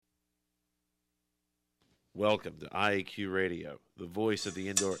Welcome to IAQ Radio, the voice of the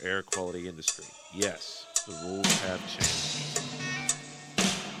indoor air quality industry. Yes, the rules have changed.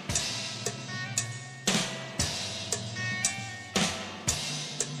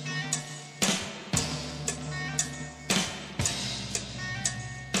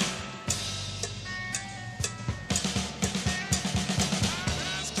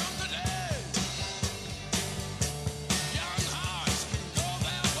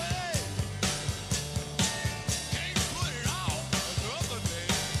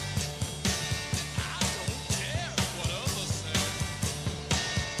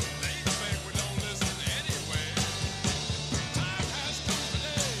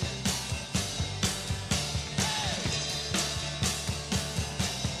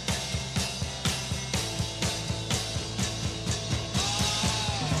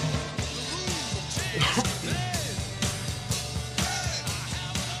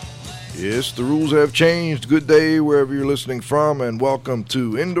 Yes, the rules have changed. Good day wherever you're listening from, and welcome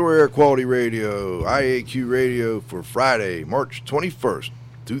to Indoor Air Quality Radio, IAQ Radio, for Friday, March 21st,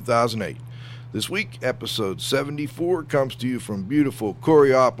 2008. This week, episode 74 comes to you from beautiful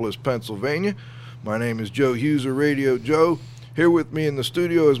Coraopolis, Pennsylvania. My name is Joe Hughes of Radio Joe. Here with me in the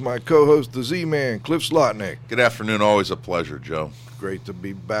studio is my co-host, the Z-Man, Cliff Slotnick. Good afternoon. Always a pleasure, Joe. Great to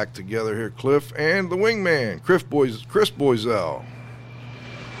be back together here, Cliff. And the Wingman, Chris Boisel.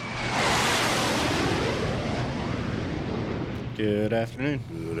 Good afternoon.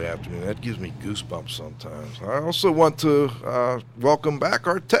 Good afternoon. That gives me goosebumps sometimes. I also want to welcome back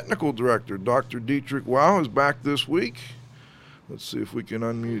our technical director, Dr. Dietrich Wow, is back this week. Let's see if we can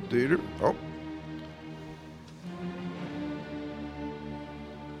unmute Dieter. Oh.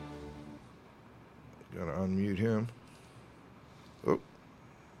 Got to unmute him. Oh.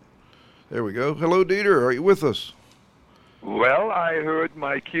 There we go. Hello, Dieter. Are you with us? Well, I heard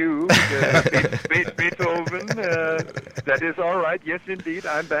my cue, Beethoven. That is all right. Yes, indeed.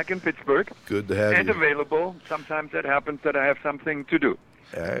 I'm back in Pittsburgh. Good to have and you. And available. Sometimes it happens that I have something to do.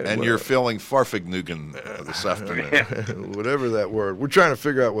 And you're feeling Farfignugan this afternoon. Whatever that word. We're trying to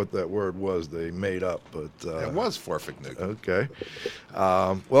figure out what that word was they made up. But it was Farfignugan. Okay.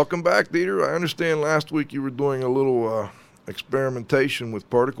 Welcome back, Dieter. I understand last week you were doing a little experimentation with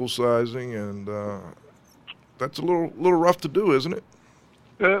particle sizing, and that's a little rough to do, isn't it?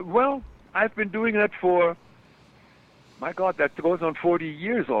 Well, I've been doing that for, my God, that goes on 40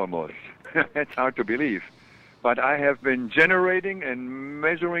 years almost. It's hard to believe. But I have been generating and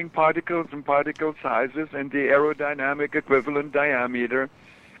measuring particles and particle sizes and the aerodynamic equivalent diameter.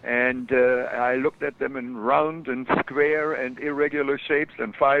 And I looked at them in round and square and irregular shapes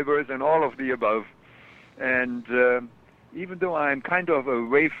and fibers and all of the above. And even though I'm kind of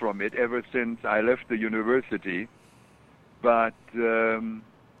away from it ever since I left the university, but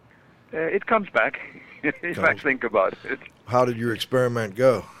it comes back if I think about it. How did your experiment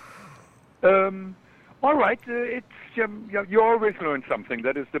go? All right, you always learn something.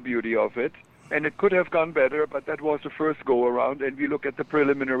 That is the beauty of it. And it could have gone better, but that was the first go-around, and we look at the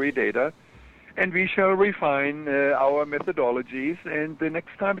preliminary data, and we shall refine our methodologies, and the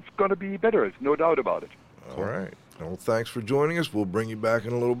next time it's going to be better. There's no doubt about it. All right. Well, thanks for joining us. We'll bring you back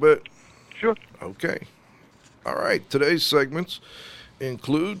in a little bit. Sure. Okay. All right. Today's segments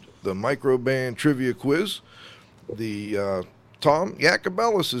include the Microband Trivia Quiz. The Tom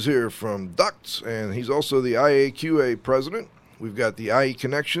Yacobellis is here from Ducts, and he's also the IAQA president. We've got the IE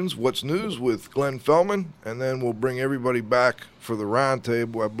Connections, What's News with Glenn Fellman, and then we'll bring everybody back for the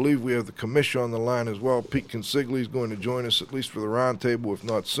roundtable. I believe we have the commission on the line as well. Pete Consigli is going to join us at least for the roundtable, if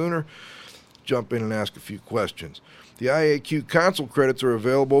not sooner. Jump in and ask a few questions. The IAQ console credits are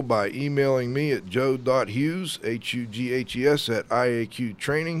available by emailing me at joe.hughes, Hughes, at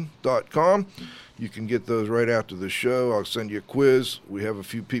iaqtraining.com. You can get those right after the show. I'll send you a quiz. We have a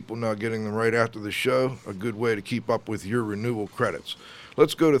few people now getting them right after the show. A good way to keep up with your renewal credits.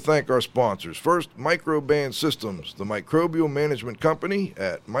 Let's go to thank our sponsors. First, Microband Systems, the microbial management company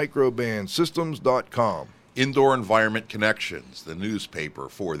at microbandsystems.com. Indoor Environment Connections, the newspaper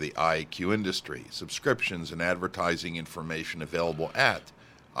for the IAQ industry. Subscriptions and advertising information available at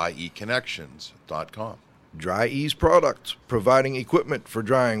ieconnections.com. Dry Ease Products, providing equipment for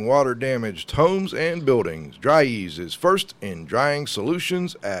drying water-damaged homes and buildings. Dry Ease is first in drying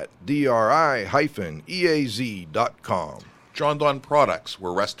solutions at dri-eaz.com. Jon-Don Products,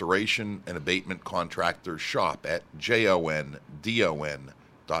 where restoration and abatement contractors shop at jondon.com.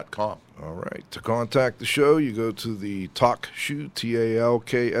 All right. To contact the show, you go to the TalkShoe,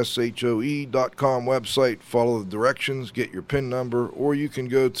 TalkShoe.com website, follow the directions, get your PIN number, or you can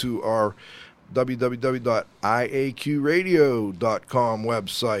go to our www.iaqradio.com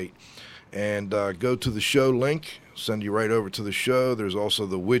website. and go to the show link. Send you right over to the show. There's also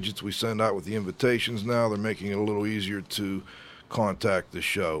the widgets we send out with the invitations now. They're making it a little easier to contact the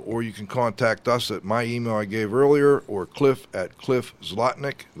show. Or you can contact us at my email I gave earlier, or Cliff at Cliff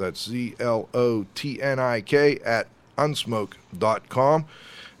Zlotnik. That's ZLOTNIK at unsmoke.com.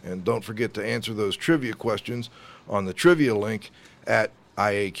 And don't forget to answer those trivia questions on the trivia link at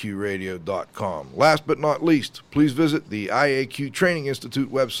IAQradio.com. Last but not least, please visit the IAQ Training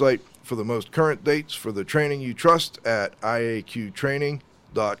Institute website for the most current dates for the training you trust at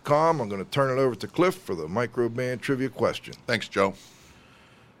IAQtraining.com. I'm going to turn it over to Cliff for the Microband trivia question. Thanks, Joe.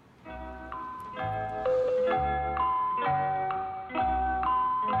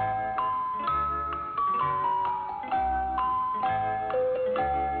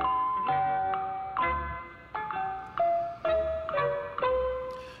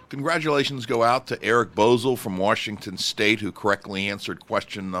 Congratulations go out to Eric Bozel from Washington State, who correctly answered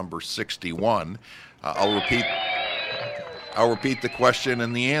question number 61. I'll repeat the question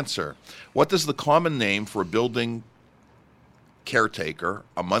and the answer. What does the common name for a building caretaker,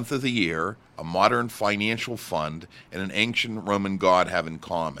 a month of the year, a modern financial fund, and an ancient Roman god have in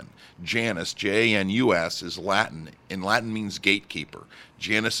common? Janus, Janus, is Latin. In Latin means gatekeeper.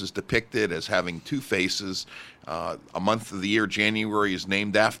 Janus is depicted as having two faces. A month of the year, January, is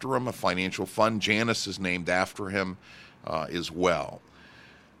named after him. A financial fund, Janus, is named after him as well.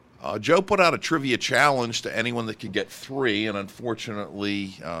 Joe put out a trivia challenge to anyone that could get 3, and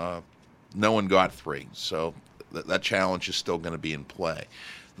unfortunately, no one got 3. So that challenge is still going to be in play.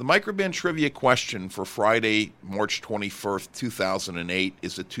 The Microband trivia question for Friday, March 21st, 2008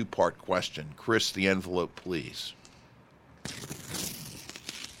 is a 2-part question. Chris, the envelope, please.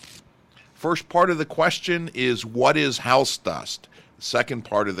 First part of the question is, what is house dust? The second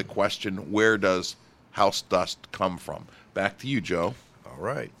part of the question, where does house dust come from? Back to you, Joe. All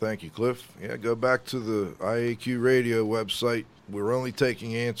right. Thank you, Cliff. Yeah, go back to the IAQ Radio website. We're only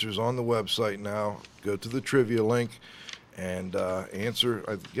taking answers on the website now. Go to the trivia link and answer.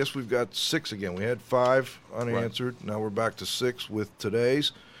 I guess we've got 6 again. We had 5 unanswered. Right. Now we're back to 6 with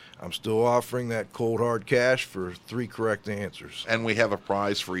today's. I'm still offering that cold hard cash for 3 correct answers. And we have a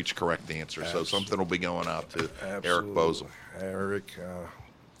prize for each correct answer, Absolutely. So something will be going out to Absolutely. Eric Bozel. Eric,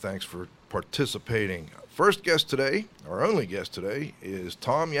 thanks for participating. First guest today, our only guest today, is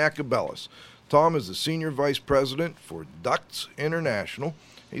Tom Yacobellis. Tom is the Senior Vice President for Ducts International.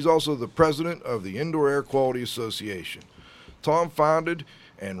 He's also the President of the Indoor Air Quality Association. Tom founded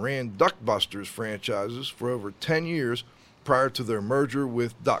and ran Ductbusters franchises for over 10 years prior to their merger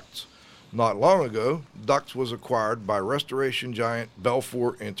with Ducts. Not long ago, Ducts was acquired by restoration giant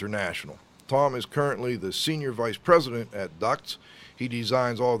Belfor International. Tom is currently the Senior Vice President at Ducts. He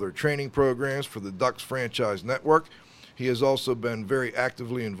designs all their training programs for the Ducts franchise network. He has also been very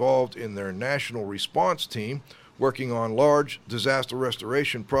actively involved in their national response team, working on large disaster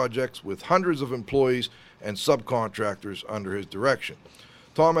restoration projects with hundreds of employees and subcontractors under his direction.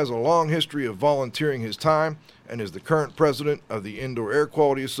 Tom has a long history of volunteering his time and is the current president of the Indoor Air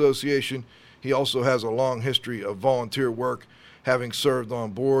Quality Association. He also has a long history of volunteer work, having served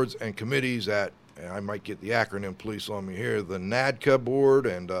on boards and committees at, I might get the acronym police on me here, the NADCA board,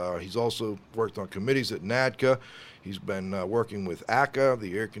 and he's also worked on committees at NADCA. He's been working with ACA,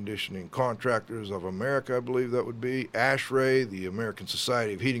 the Air Conditioning Contractors of America, I believe that would be, ASHRAE, the American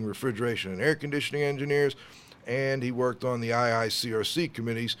Society of Heating, Refrigeration, and Air Conditioning Engineers, and he worked on the IICRC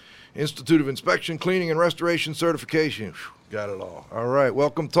committees, Institute of Inspection, Cleaning, and Restoration Certification. Whew, got it all. All right,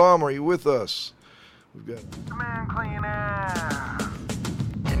 welcome, Tom. Are you with us? We've got Demand clean air.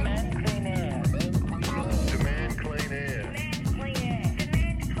 Demand clean air. Demand clean air. Demand clean air.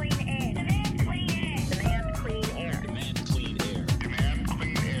 Demand clean air. Demand clean air. Demand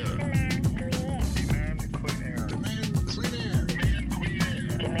clean air. Demand clean air. Demand clean air. Demand clean air.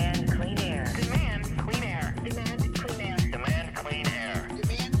 Demand clean air. Demand clean air. Demand clean air. Demand clean air. Demand clean air.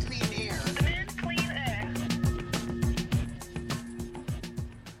 Demand clean air. Demand clean air.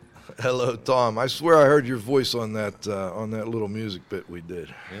 Hello, Tom. I swear I heard your voice on that little music bit we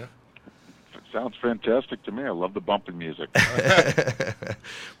did. Yeah. Sounds fantastic to me. I love the bumping music.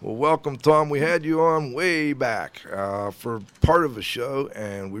 Well, welcome, Tom. We had you on way back for part of the show,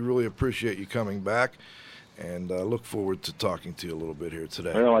 and we really appreciate you coming back, and look forward to talking to you a little bit here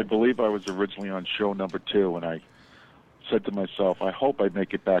today. Well, I believe I was originally on show number 2, and I said to myself, I hope I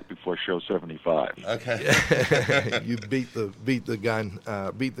make it back before show 75. Okay. You beat the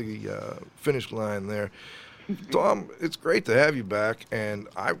finish line there. Tom, it's great to have you back, and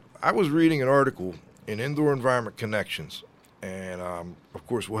I was reading an article in Indoor Environment Connections, and of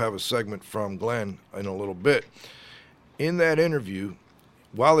course we'll have a segment from Glenn in a little bit. In that interview,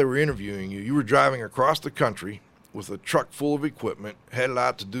 while they were interviewing you, you were driving across the country with a truck full of equipment, headed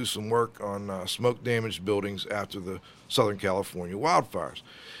out to do some work on smoke-damaged buildings after the Southern California wildfires.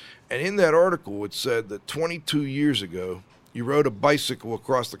 And in that article, it said that 22 years ago, you rode a bicycle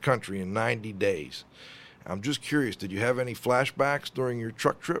across the country in 90 days. I'm just curious, did you have any flashbacks during your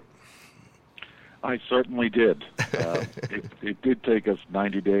truck trip? I certainly did. It did take us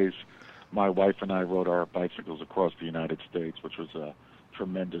 90 days. My wife and I rode our bicycles across the United States, which was a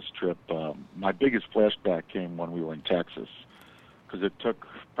tremendous trip. My biggest flashback came when we were in Texas, because it took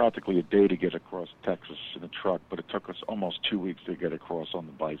practically a day to get across Texas in a truck, but it took us almost 2 weeks to get across on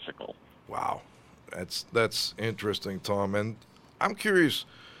the bicycle. Wow. That's interesting, Tom. And I'm curious,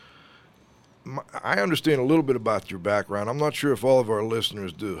 I understand a little bit about your background. I'm not sure if all of our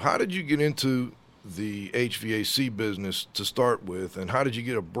listeners do. How did you get into the HVAC business to start with, and how did you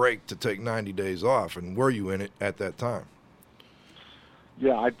get a break to take 90 days off, and were you in it at that time?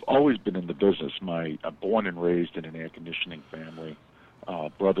 Yeah, I've always been in the business. I'm born and raised in an air conditioning family.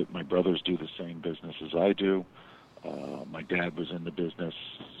 My brothers do the same business as I do. My dad was in the business,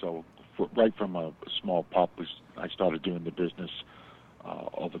 so right from a small pup, I started doing the business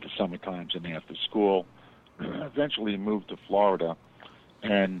over the summer times and after school. Eventually moved to Florida,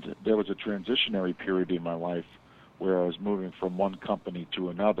 and there was a transitionary period in my life where I was moving from one company to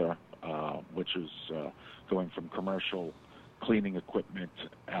another, which was going from commercial cleaning equipment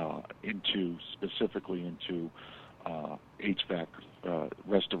specifically into HVAC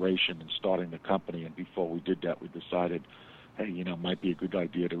restoration and starting the company. And before we did that, we decided, hey, it might be a good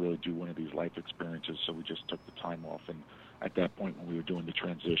idea to really do one of these life experiences. So we just took the time off. And at that point, when we were doing the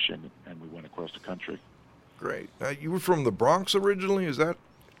transition, and we went across the country. Great. You were from the Bronx originally, is that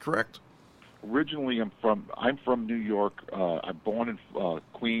correct? Originally, I'm from New York. I'm born in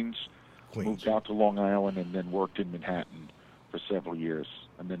Queens, moved out to Long Island, and then worked in Manhattan for several years,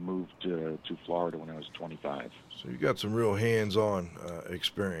 and then moved to Florida when I was 25. So you got some real hands-on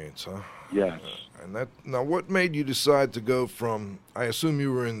experience, huh? Yes. Now, what made you decide to go from? I assume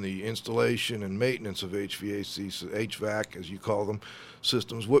you were in the installation and maintenance of HVAC, as you call them,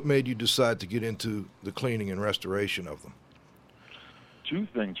 systems. What made you decide to get into the cleaning and restoration of them? Two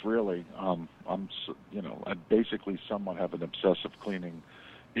things, really. I basically somewhat have an obsessive cleaning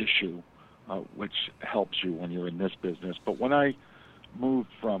issue, which helps you when you're in this business. But when I moved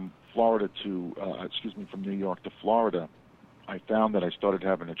from from New York to Florida, I found that I started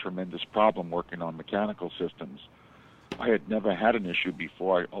having a tremendous problem working on mechanical systems. I had never had an issue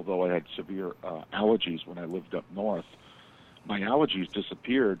before, although I had severe allergies when I lived up north. My allergies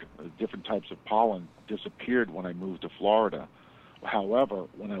disappeared. Different types of pollen disappeared when I moved to Florida. However,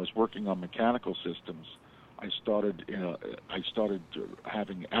 when I was working on mechanical systems, I started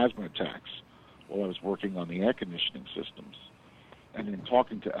having asthma attacks while I was working on the air conditioning systems. And in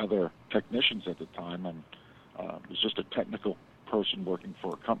talking to other technicians at the time, and was just a technical person working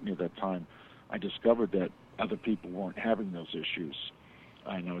for a company at that time, I discovered that other people weren't having those issues.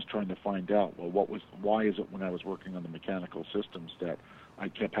 And I was trying to find out, why is it when I was working on the mechanical systems that I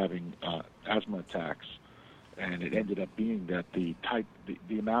kept having asthma attacks? And it ended up being that the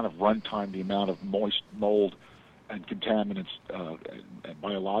amount of runtime, the amount of moist mold and contaminants and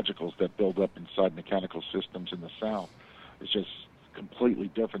biologicals that build up inside mechanical systems in the South is just completely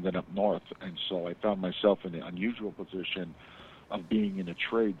different than up north. And so I found myself in the unusual position of being in a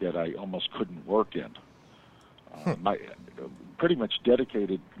trade that I almost couldn't work in. My life is pretty much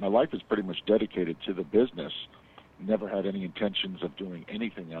dedicated to the business. Never had any intentions of doing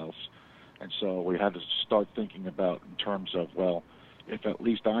anything else. And so we had to start thinking about in terms of, if at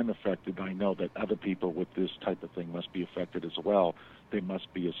least I'm affected, I know that other people with this type of thing must be affected as well. There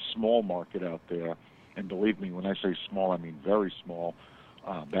must be a small market out there. And believe me, when I say small, I mean very small.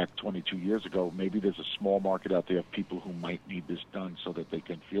 Back 22 years ago, maybe there's a small market out there of people who might need this done so that they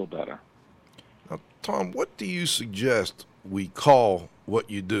can feel better. Now, Tom, what do you suggest we call what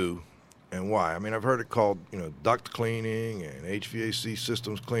you do and why? I mean, I've heard it called, duct cleaning and HVAC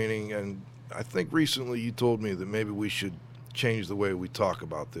systems cleaning, and I think recently you told me that maybe we should change the way we talk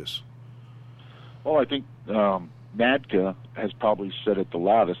about this. Well, I think NADCA has probably said it the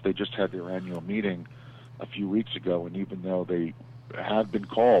loudest. They just had their annual meeting a few weeks ago, and even though they have been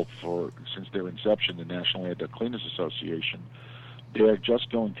called since their inception, the National Air Duct Cleaners Association, they're just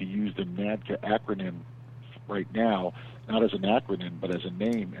going to use the NADCA acronym right now, not as an acronym, but as a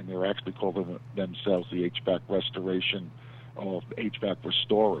name, and they're actually calling themselves the HVAC Restoration of HVAC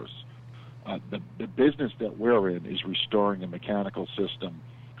Restorers. The business that we're in is restoring a mechanical system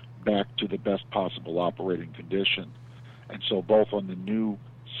back to the best possible operating condition. And so both on the new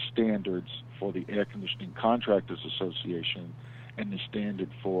standards for the Air Conditioning Contractors Association and the standard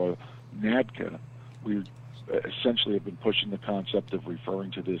for NADCA, we essentially have been pushing the concept of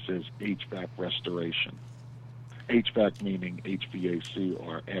referring to this as HVAC restoration. HVAC meaning HVAC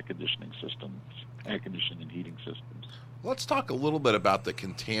or air conditioning systems, air conditioning and heating systems. Let's talk a little bit about the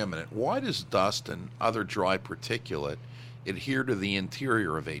contaminant. Why does dust and other dry particulate adhere to the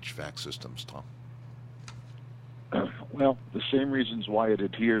interior of HVAC systems, Tom? Well, the same reasons why it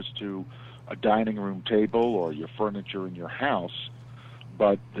adheres to a dining room table or your furniture in your house,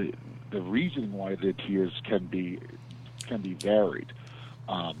 but the reason why it adheres can be varied.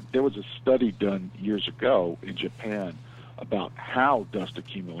 There was a study done years ago in Japan about how dust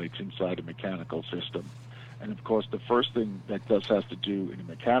accumulates inside a mechanical system. And of course, the first thing that dust has to do in a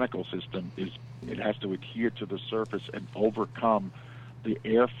mechanical system is it has to adhere to the surface and overcome the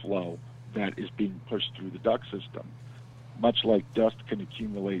airflow that is being pushed through the duct system. Much like dust can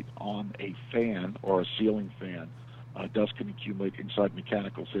accumulate on a fan or a ceiling fan, dust can accumulate inside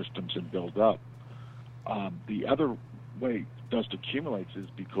mechanical systems and build up. The other way dust accumulates is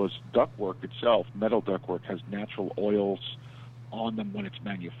because ductwork itself, metal ductwork, has natural oils on them when it's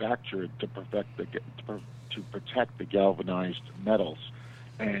manufactured to protect the galvanized metals.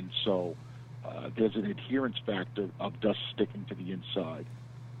 And so there's an adherence factor of dust sticking to the inside.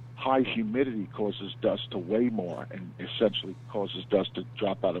 High humidity causes dust to weigh more and essentially causes dust to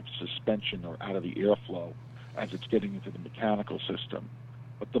drop out of suspension or out of the airflow as it's getting into the mechanical system.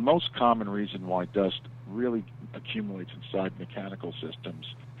 But the most common reason why dust really accumulates inside mechanical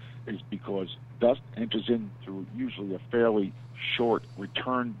systems is because dust enters in through usually a fairly short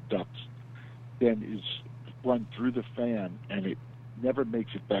return duct, then is run through the fan, and it never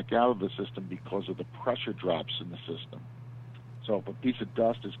makes it back out of the system because of the pressure drops in the system. So if a piece of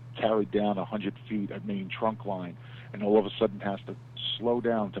dust is carried down 100 feet, a main trunk line, and all of a sudden has to slow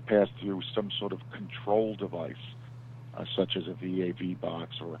down to pass through some sort of control device, such as a VAV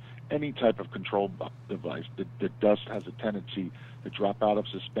box or any type of control device, the dust has a tendency to drop out of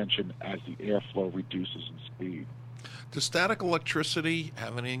suspension as the airflow reduces in speed. Does static electricity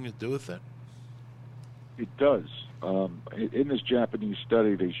have anything to do with it? It does. In this Japanese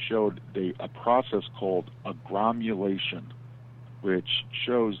study, they showed a process called agglomulation, which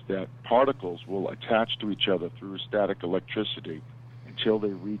shows that particles will attach to each other through static electricity until they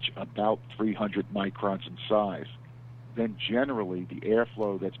reach about 300 microns in size. Then generally the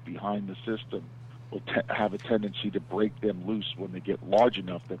airflow that's behind the system will have a tendency to break them loose when they get large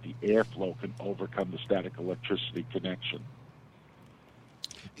enough that the airflow can overcome the static electricity connection.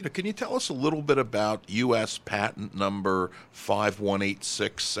 Can you tell us a little bit about U.S. patent number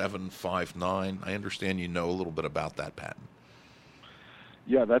 5186759? I understand you know a little bit about that patent.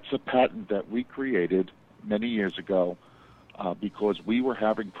 Yeah, that's a patent that we created many years ago because we were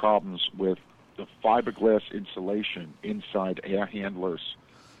having problems with the fiberglass insulation inside air handlers.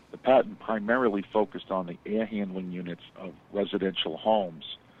 The patent primarily focused on the air handling units of residential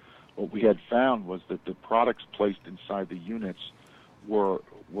homes. What we had found was that the products placed inside the units were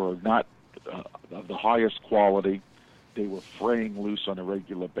not of the highest quality. They were fraying loose on a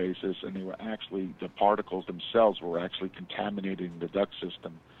regular basis, and the particles themselves were actually contaminating the duct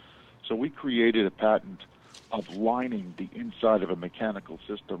system. So we created a patent of lining the inside of a mechanical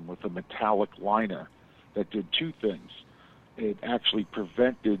system with a metallic liner that did two things. It actually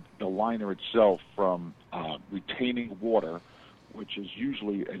prevented the liner itself from retaining water, which is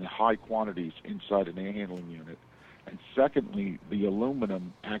usually in high quantities inside an air handling unit. And secondly, the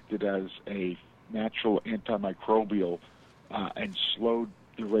aluminum acted as a natural antimicrobial and slowed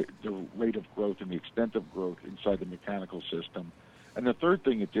the rate of growth and the extent of growth inside the mechanical system. And the third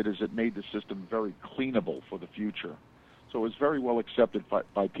thing it did is it made the system very cleanable for the future. So it was very well accepted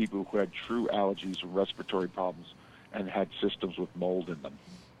by people who had true allergies and respiratory problems and had systems with mold in them.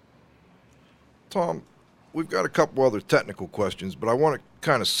 Tom, we've got a couple other technical questions, but I want to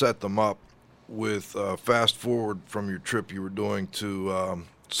kind of set them up with fast forward from your trip you were doing to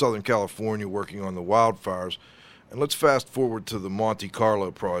Southern California working on the wildfires. And let's fast forward to the Monte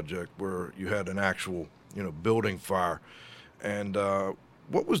Carlo project where you had an actual, building fire. And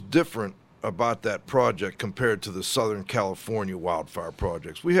what was different about that project compared to the Southern California wildfire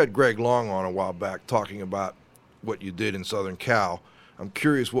projects? We had Greg Long on a while back talking about what you did in Southern Cal. I'm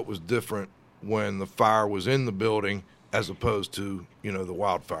curious what was different when the fire was in the building as opposed to, the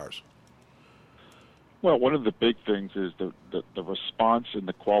wildfires. Well, one of the big things is the response and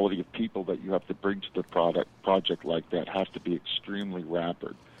the quality of people that you have to bring to the project like that has to be extremely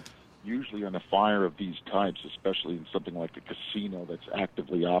rapid. Usually on a fire of these types, especially in something like a casino that's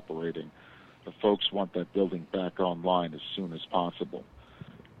actively operating, the folks want that building back online as soon as possible.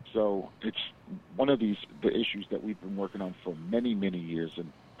 So it's one of the issues that we've been working on for many, many years,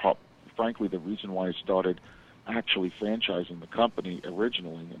 and frankly, the reason why I started actually franchising the company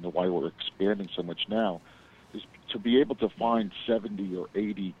originally and why we're expanding so much now is to be able to find 70 or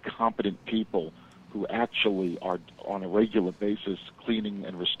 80 competent people who actually are on a regular basis cleaning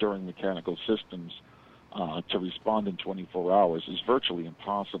and restoring mechanical systems to respond in 24 hours is virtually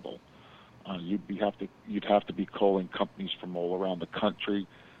impossible. You'd have to be calling companies from all around the country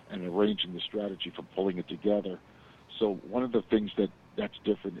and arranging the strategy for pulling it together. So one of the things that's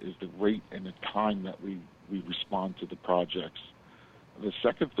different is the rate and the time that we respond to the projects. The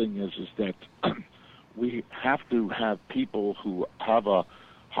second thing is that we have to have people who have a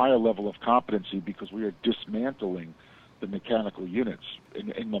higher level of competency because we are dismantling the mechanical units.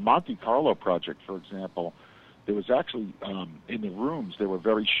 In the Monte Carlo project, for example, there was actually, in the rooms, there were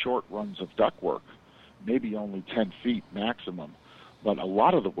very short runs of ductwork, maybe only 10 feet maximum. But a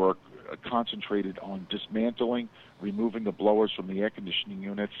lot of the work concentrated on dismantling, removing the blowers from the air conditioning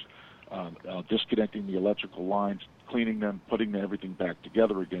units, disconnecting the electrical lines, cleaning them, putting everything back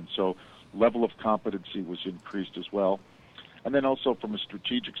together again. So level of competency was increased as well. And then also from a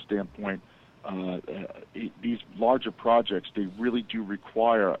strategic standpoint, these larger projects, they really do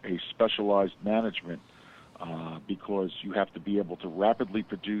require a specialized management because you have to be able to rapidly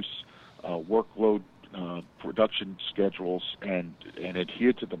produce workload production schedules and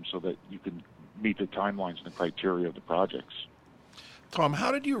adhere to them so that you can meet the timelines and the criteria of the projects. Tom,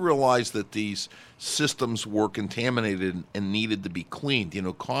 how did you realize that these systems were contaminated and needed to be cleaned? You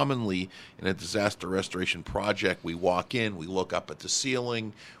know, commonly in a disaster restoration project, we walk in, we look up at the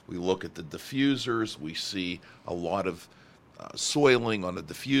ceiling, we look at the diffusers, we see a lot of soiling on the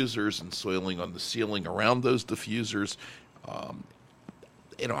diffusers and soiling on the ceiling around those diffusers.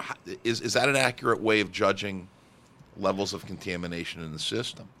 You know, is that an accurate way of judging levels of contamination in the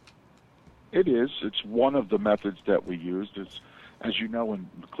system? It is. It's one of the methods that we used. As you know, and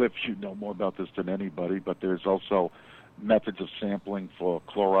Cliff, you know more about this than anybody, but there's also methods of sampling for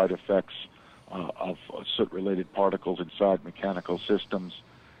chloride effects of soot-related particles inside mechanical systems,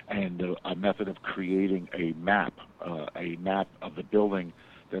 and a method of creating a map of the building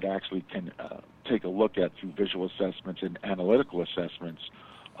that actually can take a look at through visual assessments and analytical assessments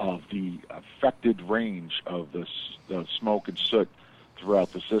of the affected range of the smoke and soot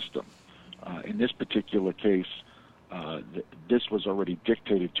throughout the system. In this particular case, this was already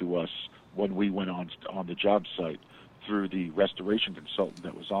dictated to us when we went on the job site through the restoration consultant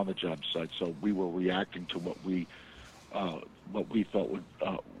that was on the job site. So we were reacting to what we felt would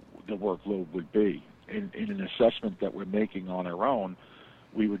the workload would be. In an assessment that we're making on our own,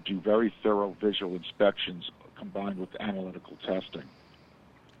 we would do very thorough visual inspections combined with analytical testing.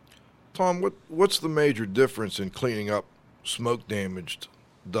 Tom, what's the major difference in cleaning up smoke-damaged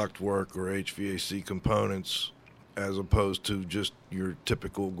ductwork or HVAC components as opposed to just your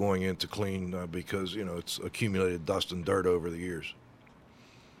typical going in to clean because, you know, it's accumulated dust and dirt over the years?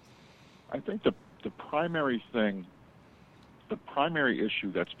 I think the primary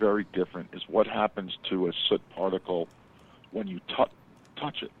issue that's very different is what happens to a soot particle when you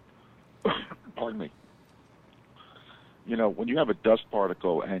touch it. Pardon me. You know, when you have a dust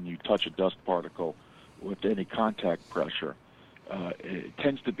particle and you touch a dust particle with any contact pressure, it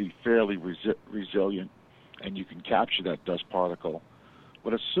tends to be fairly resilient, and you can capture that dust particle.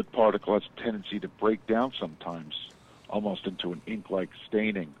 But a soot particle has a tendency to break down sometimes, almost into an ink-like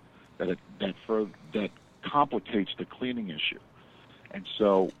staining that complicates the cleaning issue. And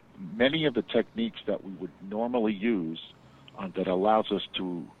so many of the techniques that we would normally use that allows us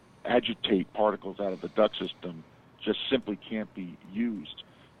to agitate particles out of the duct system just simply can't be used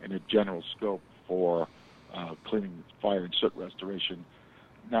in a general scope for cleaning fire and soot restoration.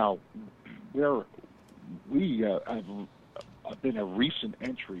 Now, we have been a recent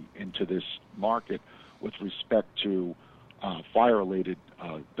entry into this market with respect to fire-related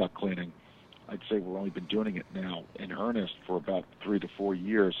duct cleaning. I'd say we've only been doing it now in earnest for about 3 to 4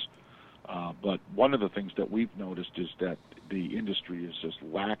 years. But one of the things that we've noticed is that the industry is just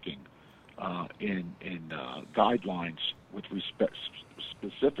lacking in guidelines with respect,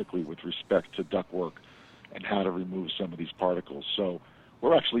 specifically with respect to ductwork and how to remove some of these particles. So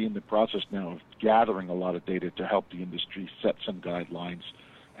we're actually in the process now of gathering a lot of data to help the industry set some guidelines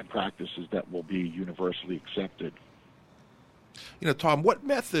and practices that will be universally accepted. You know, Tom, what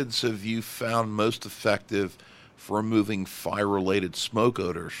methods have you found most effective for removing fire-related smoke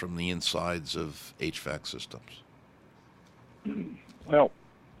odors from the insides of HVAC systems? Well,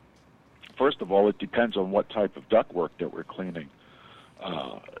 first of all, it depends on what type of ductwork that we're cleaning.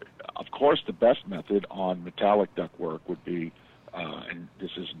 Of course, the best method on metallic ductwork would be and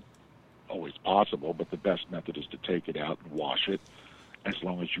this isn't always possible, but the best method is to take it out and wash it, as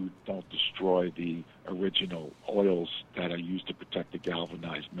long as you don't destroy the original oils that are used to protect the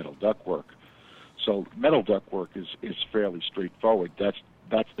galvanized metal ductwork. So metal ductwork is fairly straightforward. That's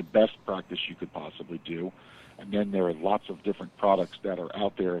the best practice you could possibly do. And then there are lots of different products that are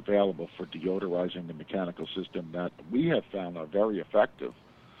out there available for deodorizing the mechanical system that we have found are very effective.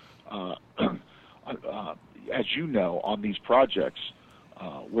 As you know, on these projects,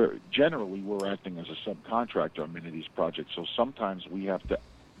 we're acting as a subcontractor on many of these projects. So sometimes we have to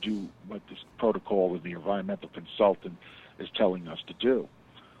do what this protocol of the environmental consultant is telling us to do.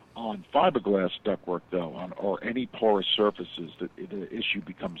 On fiberglass ductwork, though, or any porous surfaces, the issue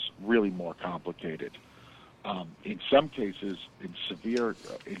becomes really more complicated. In some cases, in severe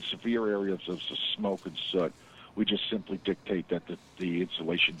areas of smoke and soot, we just simply dictate that the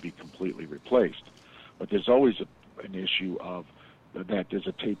insulation be completely replaced. But there's always an issue of that there's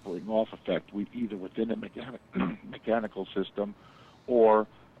a tapering off effect, either within a mechanical system or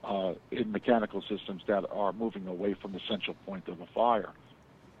in mechanical systems that are moving away from the central point of a fire.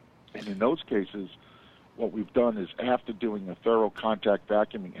 And in those cases, what we've done is, after doing a thorough contact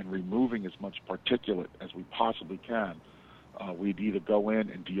vacuuming and removing as much particulate as we possibly can, we'd either go in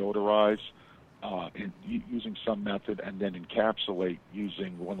and deodorize using some method, and then encapsulate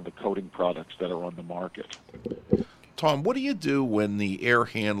using one of the coating products that are on the market. Tom, what do you do when the air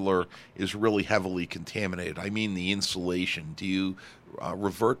handler is really heavily contaminated? I mean the insulation. Do you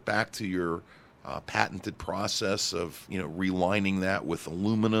revert back to your patented process of relining that with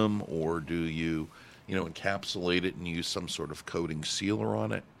aluminum, or do you encapsulate it and use some sort of coating sealer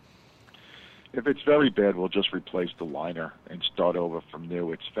on it? If it's very bad, we'll just replace the liner and start over from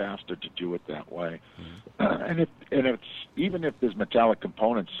new. It's faster to do it that way. And even if there's metallic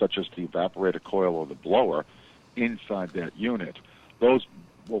components such as the evaporator coil or the blower inside that unit, those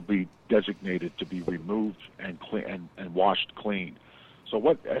will be designated to be removed and washed clean. So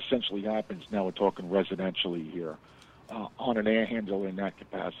what essentially happens, now we're talking residentially here, on an air handler in that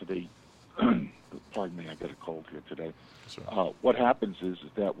capacity, pardon me, I got a cold here today. What happens is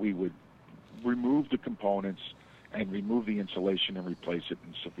that we would remove the components and remove the insulation and replace it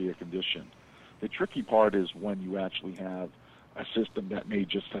in severe condition. The tricky part is when you actually have a system that may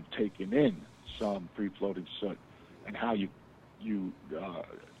just have taken in some free-floating soot, and how you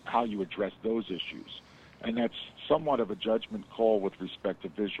address those issues. And that's somewhat of a judgment call with respect to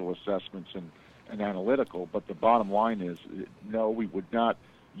visual assessments and analytical, but the bottom line is, no, we would not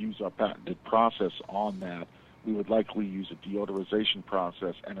use our patented process on that. We would likely use a deodorization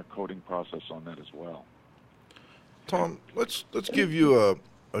process and a coating process on that as well. Tom, let's give you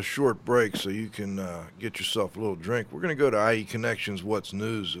a short break so you can get yourself a little drink. We're going to go to IE Connections What's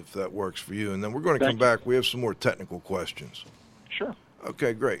News, if that works for you, and then we're going to come back. We have some more technical questions. Sure.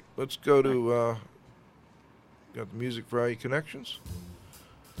 Okay, great. Let's go to got the music for IE Connections?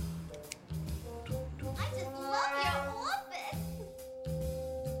 I just love your office.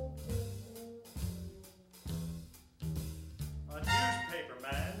 A newspaper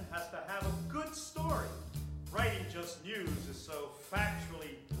man has to have a good story. Writing just news is so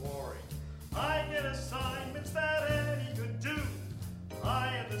factually boring. I get assignments that any could do.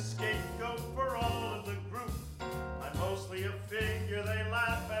 I am the scapegoat for all of the group. I'm mostly a figure they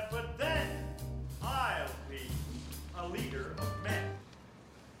laugh at, but then I'll be a leader of men.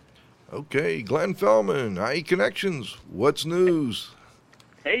 Okay, Glenn Fellman, IE Connections, What's News?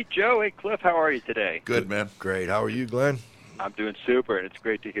 Hey, Joe. Hey, Cliff. How are you today? Good, man. Great. How are you, Glenn? I'm doing super, and it's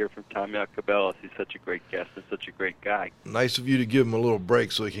great to hear from Tom Yacobelis. He's such a great guest and such a great guy. Nice of you to give him a little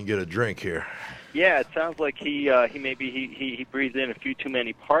break so he can get a drink here. Yeah, it sounds like he breathed in a few too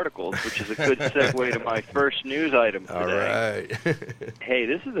many particles, which is a good segue to my first news item today. All right. Hey,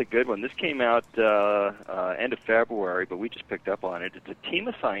 this is a good one. This came out end of February, but we just picked up on it. It's a team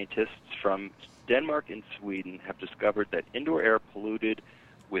of scientists from Denmark and Sweden have discovered that indoor air polluted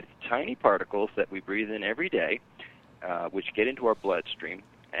with tiny particles that we breathe in every day, which get into our bloodstream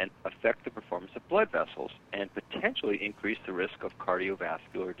and affect the performance of blood vessels and potentially increase the risk of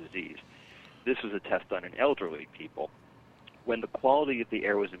cardiovascular disease. This was a test on elderly people. When the quality of the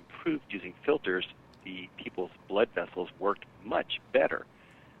air was improved using filters, the people's blood vessels worked much better.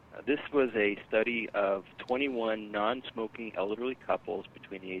 This was a study of 21 non-smoking elderly couples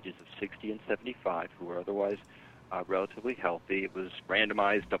between the ages of 60 and 75 who were otherwise relatively healthy. It was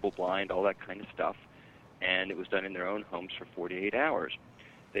randomized, double-blind, all that kind of stuff, and it was done in their own homes for 48 hours.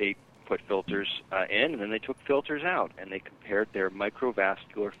 They put filters in, and then they took filters out, and they compared their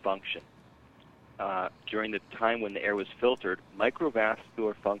microvascular function. During the time when the air was filtered,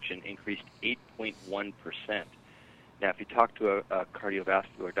 microvascular function increased 8.1%. Now, if you talk to a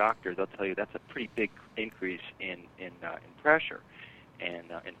cardiovascular doctor, they'll tell you that's a pretty big increase in pressure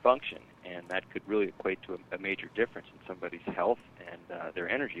and in function, and that could really equate to a major difference in somebody's health and their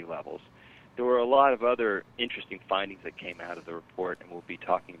energy levels. There were a lot of other interesting findings that came out of the report, and we'll be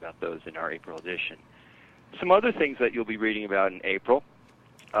talking about those in our April edition. Some other things that you'll be reading about in April.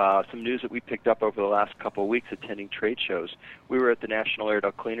 Some news that we picked up over the last couple of weeks attending trade shows. We were at the National Air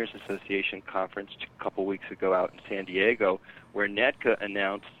Duct Cleaners Association conference a couple of weeks ago out in San Diego, where NEDCA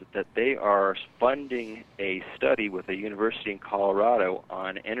announced that they are funding a study with a university in Colorado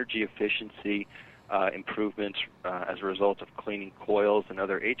on energy efficiency improvements as a result of cleaning coils and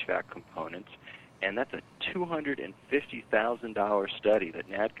other HVAC components. And that's a $250,000 study that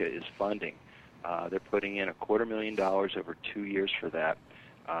NADCA is funding. They're putting in $250,000 over 2 years for that.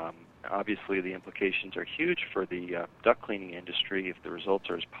 Obviously, the implications are huge for the duct cleaning industry if the results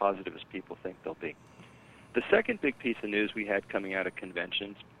are as positive as people think they'll be. The second big piece of news we had coming out of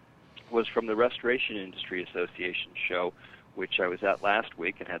conventions was from the Restoration Industry Association show, which I was at last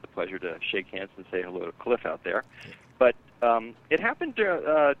week and had the pleasure to shake hands and say hello to Cliff out there. But it happened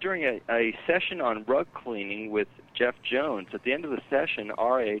during a session on rug cleaning with Jeff Jones. At the end of the session,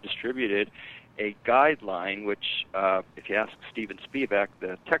 RIA distributed a guideline, which, if you ask Steven Spivak,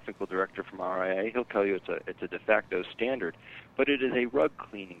 the technical director from RIA, he'll tell you it's a de facto standard. But it is a rug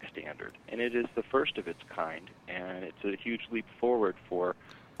cleaning standard, and it is the first of its kind, and it's a huge leap forward for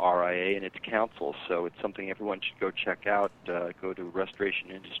RIA and its council. So it's something everyone should go check out. Go to Restoration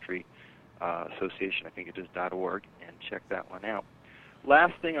Industry Association, I think it is .org, and check that one out.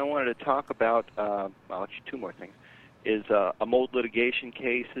 Last thing I wanted to talk about, actually two more things, is a mold litigation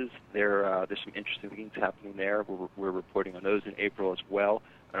cases. There's some interesting things happening there. We're reporting on those in April as well.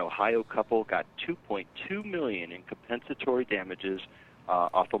 An Ohio couple got $2.2 million in compensatory damages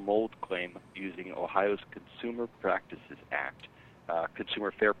off a mold claim using Ohio's Consumer Practices Act,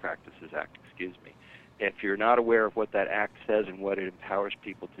 Consumer Fair Practices Act, excuse me. If you're not aware of what that act says and what it empowers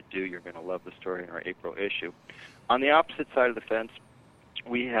people to do, you're going to love the story in our April issue. On the opposite side of the fence,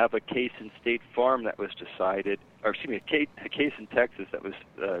 we have a case in State Farm that was decided, or excuse me, a case in Texas that was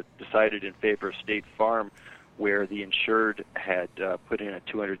decided in favor of State Farm, where the insured had put in a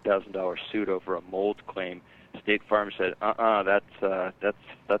 $200,000 suit over a mold claim. State Farm said,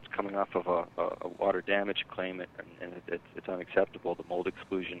 that's coming off of a water damage claim, and it's unacceptable. The mold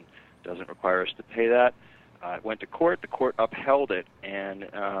exclusion doesn't require us to pay that. It went to court. The court upheld it, and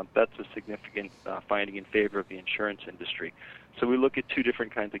that's a significant finding in favor of the insurance industry. So we look at two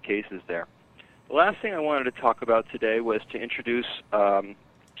different kinds of cases there. The last thing I wanted to talk about today was to introduce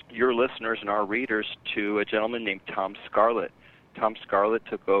your listeners and our readers to a gentleman named Tom Scarlett. Tom Scarlett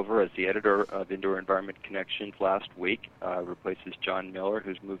took over as the editor of Indoor Environment Connections last week, replaces John Miller,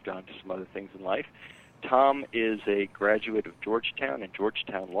 who's moved on to some other things in life. Tom is a graduate of Georgetown and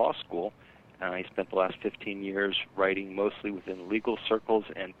Georgetown Law School. He spent the last 15 years writing mostly within legal circles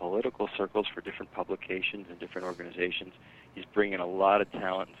and political circles for different publications and different organizations. He's bringing a lot of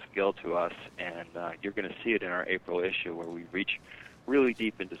talent and skill to us, and you're going to see it in our April issue where we reach really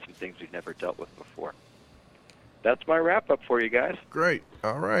deep into some things we've never dealt with before. That's my wrap-up for you guys. Great.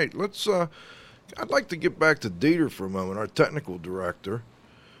 All right. Let's. I'd like to get back to Dieter for a moment, our technical director.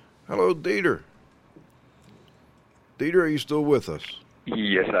 Hello, Dieter. Dieter, are you still with us?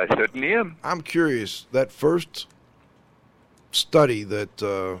 Yes, I certainly am. I'm curious, that first study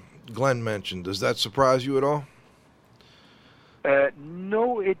that Glenn mentioned, does that surprise you at all?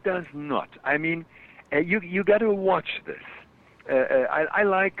 No, it does not. I mean, you got to watch this. I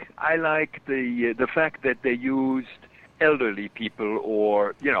like the fact that they used elderly people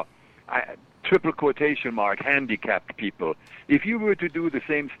or, triple quotation mark, handicapped people. If you were to do the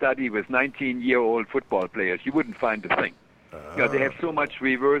same study with 19-year-old football players, you wouldn't find a thing. They have so much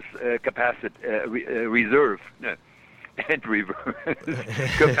reserve and reverse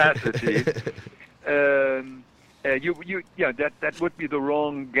capacity. That would be the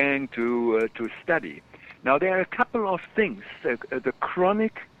wrong gang to study. Now, there are a couple of things. The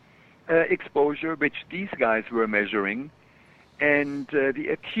chronic exposure, which these guys were measuring, and the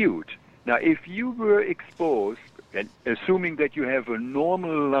acute. Now, if you were exposed, and assuming that you have a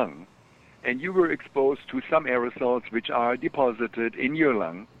normal lung, and you were exposed to some aerosols which are deposited in your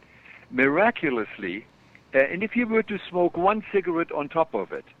lung, miraculously, and if you were to smoke one cigarette on top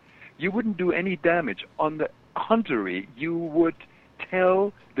of it, you wouldn't do any damage. On the contrary, you would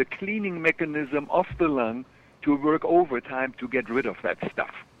tell the cleaning mechanism of the lung to work overtime to get rid of that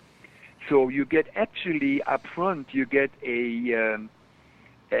stuff. So you get actually up front, you get an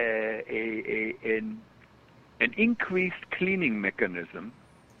increased cleaning mechanism,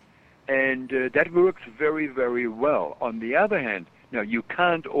 And that works very, very well. On the other hand, now you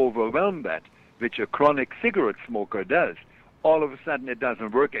can't overwhelm that, which a chronic cigarette smoker does. All of a sudden it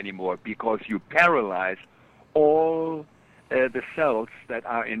doesn't work anymore because you paralyze all the cells that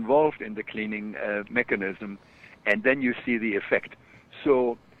are involved in the cleaning mechanism, and then you see the effect.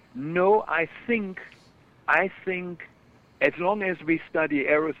 So, no, I think as long as we study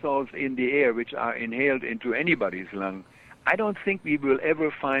aerosols in the air, which are inhaled into anybody's lung, I don't think we will ever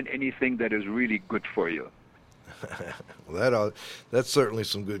find anything that is really good for you. Well, that's certainly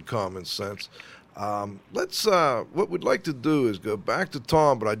some good common sense. What we'd like to do is go back to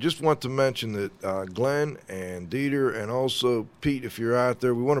Tom, but I just want to mention that Glenn and Dieter and also Pete, if you're out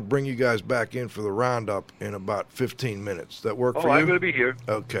there, we want to bring you guys back in for the roundup in about 15 minutes. That work for you? I'm going to be here.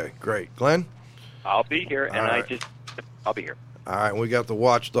 Okay, great. Glenn? I'll be here, and I'll be here. All right, we got the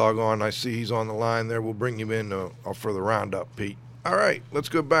watchdog on. I see he's on the line there. We'll bring you in for the roundup, Pete. All right, let's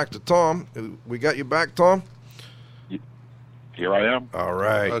go back to Tom. We got you back, Tom? Here I am. All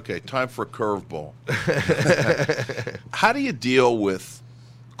right. Okay, time for a curveball. How do you deal with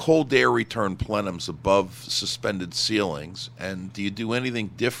cold air return plenums above suspended ceilings, and do you do anything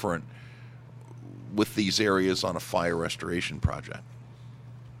different with these areas on a fire restoration project?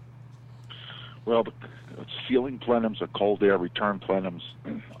 Well, the ceiling plenums or cold air return plenums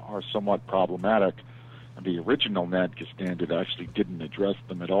are somewhat problematic. And the original NADCA standard actually didn't address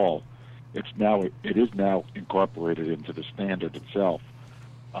them at all. It is now incorporated into the standard itself.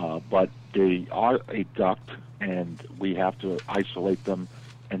 But they are a duct, and we have to isolate them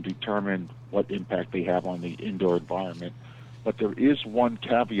and determine what impact they have on the indoor environment. But there is one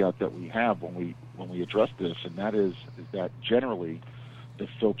caveat that we have when we address this, and that is that generally the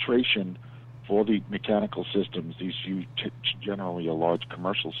filtration for the mechanical systems, these generally are large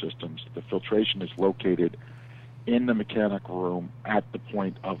commercial systems, the filtration is located in the mechanical room at the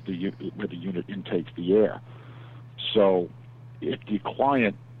point of where the unit intakes the air. So if the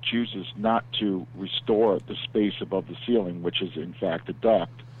client chooses not to restore the space above the ceiling, which is in fact a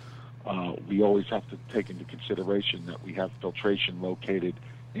duct, we always have to take into consideration that we have filtration located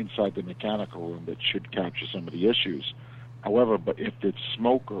inside the mechanical room that should capture some of the issues. However, but if it's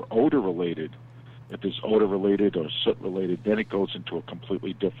smoke or odor related, if it's odor related or soot related, then it goes into a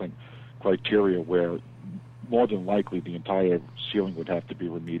completely different criteria where more than likely the entire ceiling would have to be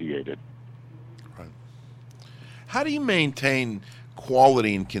remediated. Right. How do you maintain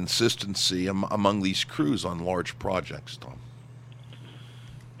quality and consistency among these crews on large projects, Tom?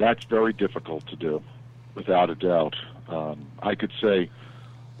 That's very difficult to do, without a doubt. I could say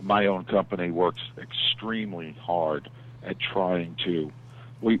my own company works extremely hard at trying to,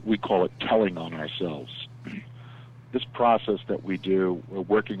 we call it telling on ourselves. This process that we do, we're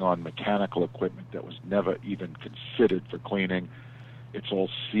working on mechanical equipment that was never even considered for cleaning. It's all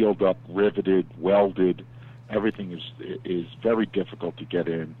sealed up, riveted, welded. Everything is very difficult to get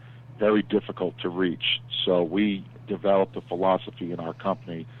in, very difficult to reach. So we developed a philosophy in our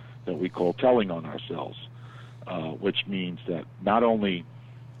company that we call telling on ourselves, which means that not only,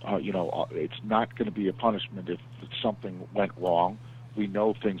 it's not going to be a punishment if something went wrong. We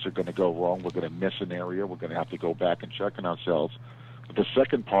know things are going to go wrong. We're going to miss an area. We're going to have to go back and check on ourselves. But the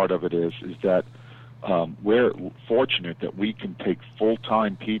second part of it is that we're fortunate that we can take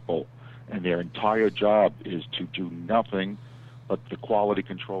full-time people, and their entire job is to do nothing but the quality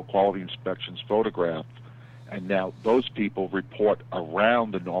control, quality inspections, photograph. And now those people report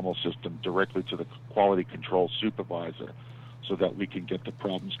around the normal system directly to the quality control supervisor so that we can get the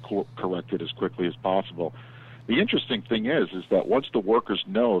problems corrected as quickly as possible. The interesting thing is that once the workers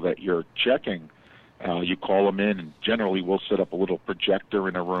know that you're checking, you call them in, and generally we'll set up a little projector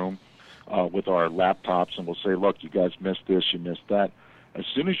in a room with our laptops, and we'll say, look, you guys missed this, you missed that. As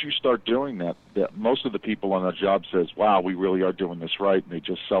soon as you start doing that, most of the people on the job says, wow, we really are doing this right, and they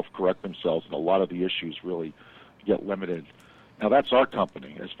just self-correct themselves, and a lot of the issues really get limited. Now, that's our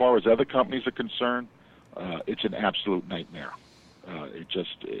company. As far as other companies are concerned, it's an absolute nightmare.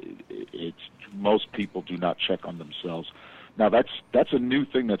 Most people do not check on themselves. Now, that's a new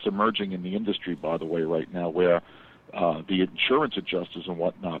thing that's emerging in the industry, by the way, right now, where the insurance adjusters and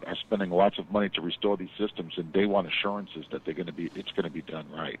whatnot are spending lots of money to restore these systems, and they want assurances that it's going to be done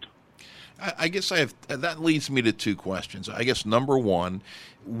right. I guess that leads me to two questions. I guess number one,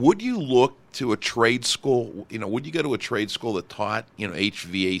 would you look to a trade school? Would you go to a trade school that taught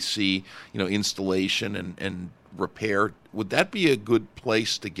HVAC, installation and repair? Would that be a good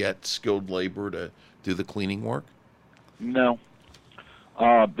place to get skilled labor to do the cleaning work? No.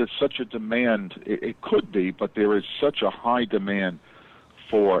 There's such a demand. It could be, but there is such a high demand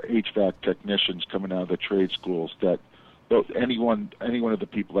for HVAC technicians coming out of the trade schools that any one of the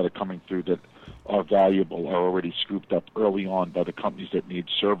people that are coming through that are valuable are already scooped up early on by the companies that need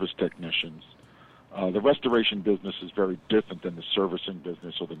service technicians. The restoration business is very different than the servicing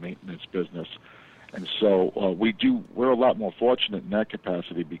business or the maintenance business. And so we're a lot more fortunate in that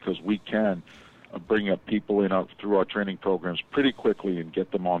capacity because we can bring up people in through our training programs pretty quickly and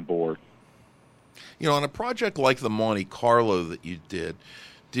get them on board. You know, on a project like the Monte Carlo that you did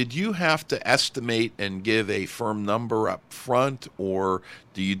you have to estimate and give a firm number up front, or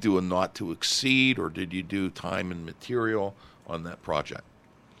do you do a not to exceed, or did you do time and material on that project?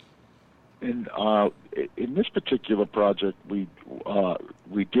 In this particular project, we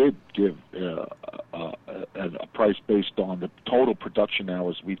did give a price based on the total production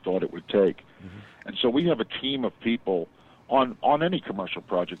hours we thought it would take, and so we have a team of people on any commercial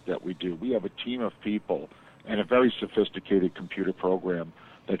project that we do. We have a team of people and a very sophisticated computer program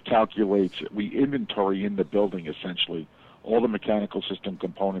that calculates. We inventory in the building essentially. All the mechanical system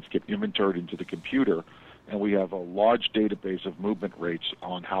components get inventoried into the computer, and we have a large database of movement rates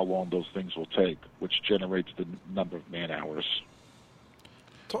on how long those things will take, which generates the number of man hours.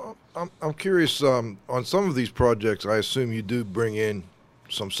 Tom, I'm curious, on some of these projects, I assume you do bring in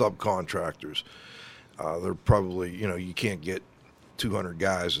some subcontractors. They're probably, you can't get 200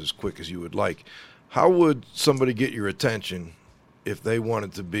 guys as quick as you would like. How would somebody get your attention if they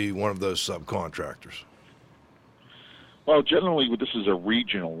wanted to be one of those subcontractors? Well, generally, this is a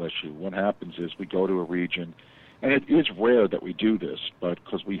regional issue. What happens is we go to a region, and it is rare that we do this, but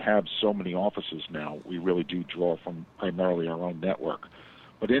because we have so many offices now, we really do draw from primarily our own network.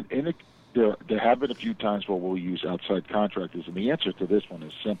 But there have been a few times where we'll use outside contractors, and the answer to this one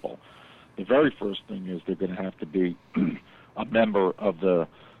is simple. The very first thing is they're going to have to be a member of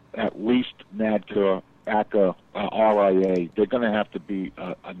at least NADCA, ACA, RIA. They're going to have to be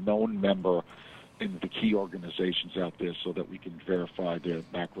a known member in the key organizations out there so that we can verify their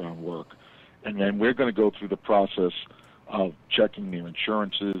background work. And then we're going to go through the process of checking their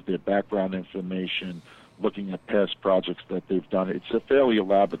insurances, their background information, looking at past projects that they've done. It's a fairly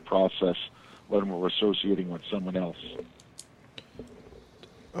elaborate process when we're associating with someone else.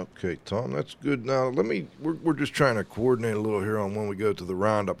 Okay, Tom, that's good. Now, we're just trying to coordinate a little here on when we go to the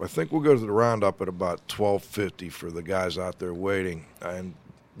roundup. I think we'll go to the roundup at about 12:50 for the guys out there waiting. And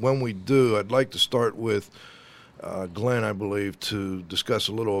when we do, I'd like to start with Glenn, I believe, to discuss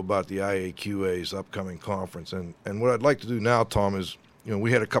a little about the IAQA's upcoming conference. And what I'd like to do now, Tom, is,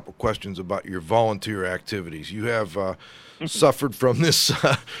 we had a couple questions about your volunteer activities. You have suffered from this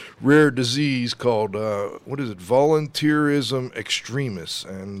rare disease called, volunteerism extremis.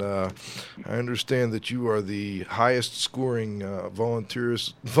 And I understand that you are the highest scoring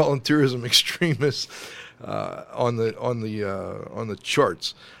volunteerism extremist on the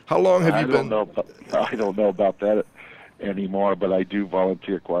charts. How long have you been? I don't know about that anymore, but I do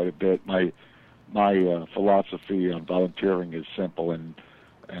volunteer quite a bit. My philosophy on volunteering is simple, and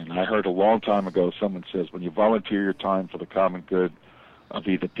I heard a long time ago someone says, when you volunteer your time for the common good of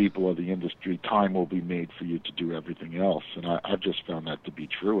either people or the industry, time will be made for you to do everything else. And I've just found that to be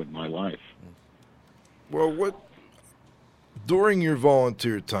true in my life. Well, during your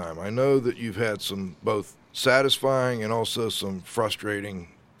volunteer time, I know that you've had some both satisfying and also some frustrating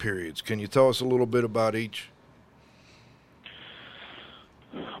periods. Can you tell us a little bit about each?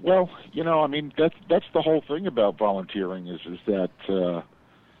 Well, that's the whole thing about volunteering is that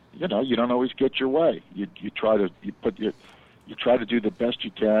you don't always get your way. You try to do the best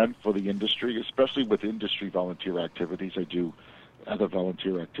you can for the industry, especially with industry volunteer activities. I do other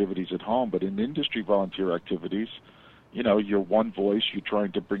volunteer activities at home, but in industry volunteer activities, you're one voice. You're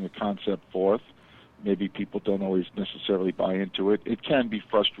trying to bring a concept forth. Maybe people don't always necessarily buy into it. It can be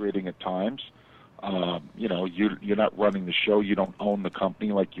frustrating at times. You're not running the show. You don't own the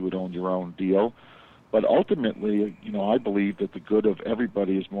company like you would own your own deal. But ultimately, I believe that the good of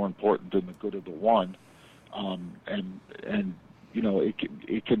everybody is more important than the good of the one.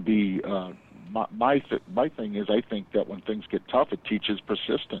 It can be my thing is I think that when things get tough, it teaches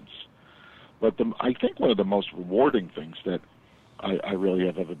persistence. But I think one of the most rewarding things that I really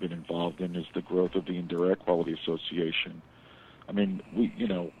have ever been involved in is the growth of the Indoor Air Quality Association. I mean,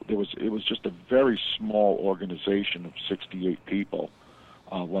 it was just a very small organization of 68 people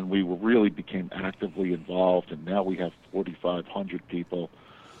when we really became actively involved, and now we have 4,500 people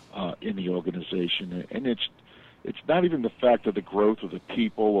in the organization. And it's not even the fact of the growth of the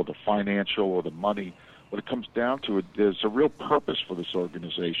people or the financial or the money. What it comes down to, there's a real purpose for this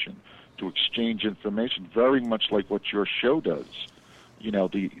organization to exchange information, very much like what your show does.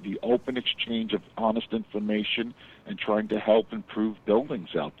 The open exchange of honest information and trying to help improve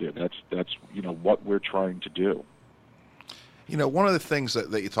buildings out there. That's what we're trying to do. You know, one of the things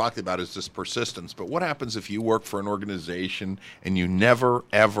that you talked about is this persistence, but what happens if you work for an organization and you never,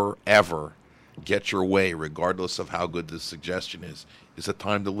 ever, ever get your way, regardless of how good the suggestion is? Is it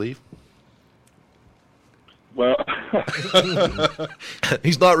time to leave? Well,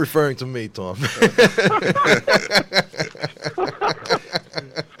 He's not referring to me, Tom.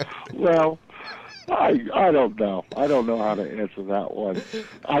 well, I don't know. I don't know how to answer that one.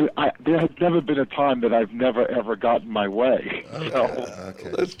 There has never been a time that I've never ever gotten my way. So,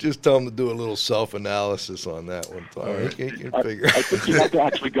 Let's just tell him to do a little self-analysis on that one, Tom. He can figure. I think you have to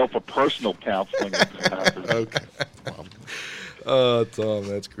actually go for personal counseling. Okay. Tom,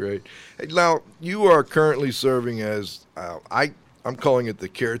 that's great. Hey, now, you are currently serving as, I'm calling it the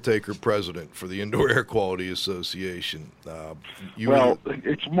caretaker president for the Indoor Air Quality Association.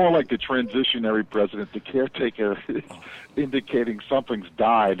 It's more like the transitionary president. The caretaker is indicating something's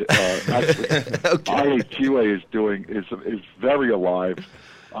died. Actually, IAQA is very alive.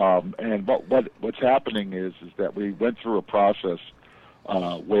 And what's happening is that we went through a process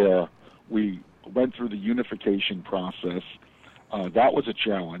where we went through the unification process. That was a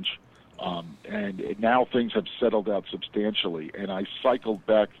challenge, and now things have settled out substantially. And I cycled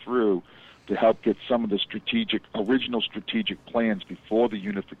back through to help get some of the original strategic plans before the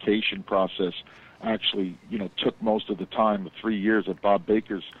unification process actually, took most of the time of 3 years of Bob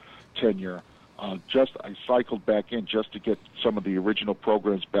Baker's tenure. I cycled back in just to get some of the original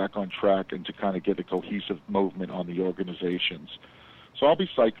programs back on track and to kind of get a cohesive movement on the organizations. So I'll be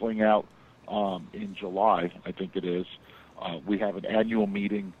cycling out in July, I think it is. We have an annual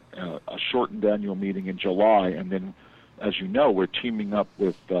meeting, a shortened annual meeting in July, and then, as you know, we're teaming up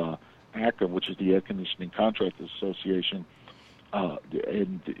with ACA, which is the Air Conditioning Contractors Association,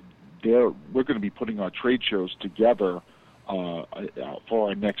 and we're going to be putting our trade shows together for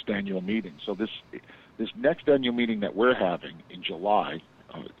our next annual meeting. So this next annual meeting that we're having in July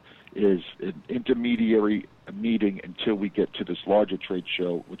is an intermediary meeting until we get to this larger trade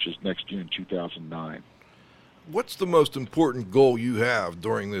show, which is next year in 2009. What's the most important goal you have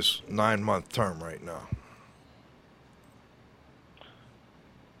during this 9-month term right now?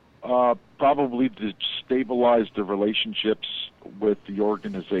 Probably to stabilize the relationships with the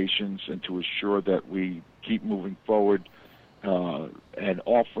organizations and to assure that we keep moving forward and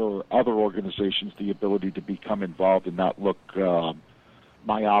offer other organizations the ability to become involved and not look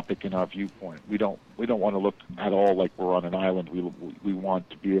myopic in our viewpoint. We don't want to look at all like we're on an island. We want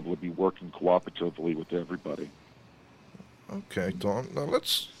to be able to be working cooperatively with everybody. Okay, Tom. Now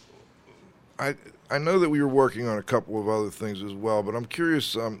I know that we were working on a couple of other things as well, but I'm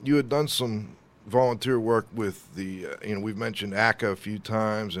curious. You had done some volunteer work with the, we've mentioned ACA a few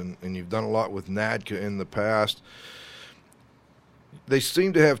times, and you've done a lot with NADCA in the past. They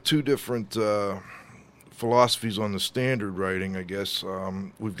seem to have two different philosophies on the standard writing, I guess.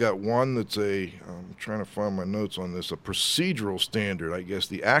 We've got one that's I'm trying to find my notes on this, a procedural standard. I guess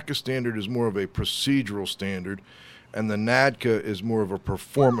the ACA standard is more of a procedural standard, and the NADCA is more of a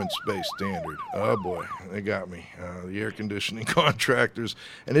performance-based standard. Oh, boy, they got me. The Air Conditioning Contractors,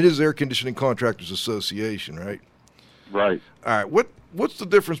 and it is Air Conditioning Contractors Association, right? Right. All right, what's the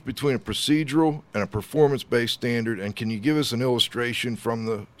difference between a procedural and a performance-based standard, and can you give us an illustration from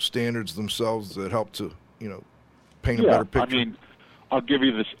the standards themselves that help to, paint a better picture? I mean, I'll give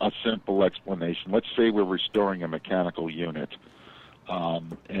you a simple explanation. Let's say we're restoring a mechanical unit,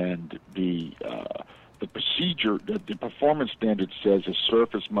 and the procedure, the performance standard says a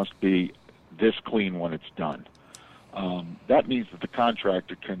surface must be this clean when it's done. That means that the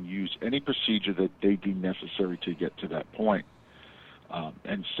contractor can use any procedure that they deem necessary to get to that point.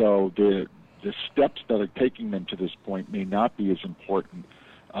 And so the steps that are taking them to this point may not be as important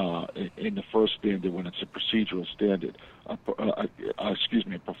in the first standard when it's a procedural standard, a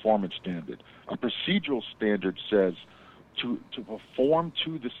performance standard. A procedural standard says to perform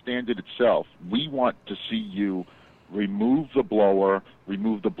to the standard itself, we want to see you remove the blower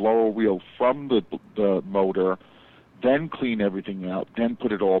wheel from the motor, then clean everything out, then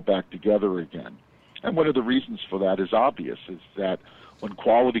put it all back together again. And one of the reasons for that is obvious, is that when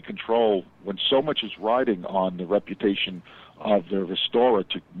quality control, when so much is riding on the reputation of the restorer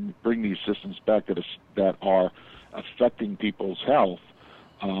to bring these systems back that are affecting people's health,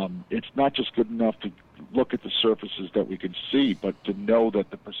 it's not just good enough to look at the surfaces that we can see, but to know that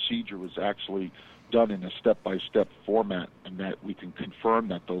the procedure was actually done in a step-by-step format and that we can confirm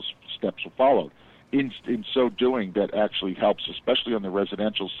that those steps were followed. In so doing, that actually helps, especially on the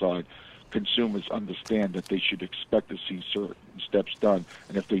residential side, consumers understand that they should expect to see certain steps done,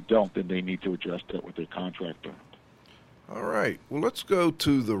 and if they don't, then they need to address that with their contractor. All right. Well, let's go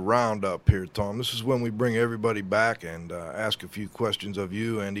to the roundup here, Tom. This is when we bring everybody back and ask a few questions of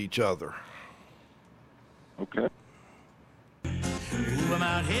you and each other. Okay. Move 'em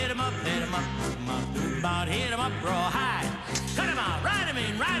out, hit 'em up, hit 'em up, move 'em out, move 'em out, hit 'em up, rawhide. Cut 'em out, ride 'em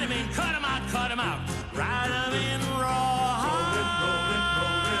in, cut 'em out, ride 'em in, rawhide.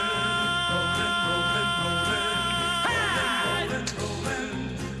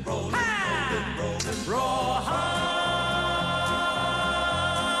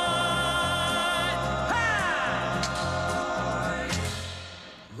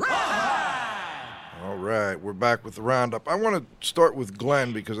 All right, we're back with the roundup. I want to start with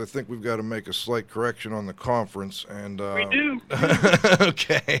Glenn because I think we've got to make a slight correction on the conference. And We do.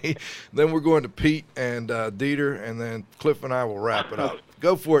 Okay. Then we're going to Pete and Dieter, and then Cliff and I will wrap it up.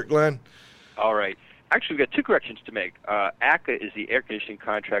 Go for it, Glenn. All right. Actually, we've got two corrections to make. ACA is the Air Conditioning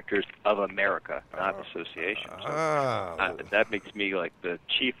Contractors of America, not association. So, that makes me like the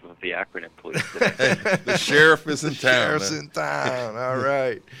chief of the acronym police today. The sheriff is in town. Sheriff's in town. All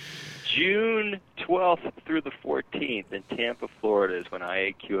right. June 12th through the 14th in Tampa, Florida is when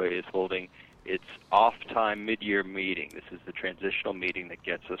IAQA is holding its off-time mid-year meeting. This is the transitional meeting that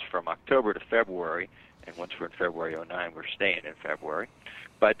gets us from October to February, and once we're in February 09, we're staying in February.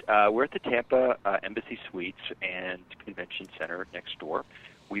 But we're at the Tampa Embassy Suites and Convention Center next door.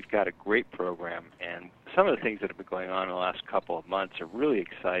 We've got a great program, and some of the things that have been going on in the last couple of months are really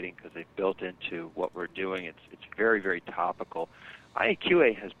exciting because they've built into what we're doing. It's very, very topical.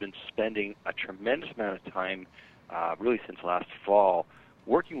 IAQA has been spending a tremendous amount of time, really since last fall,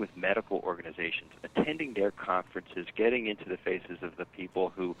 working with medical organizations, attending their conferences, getting into the faces of the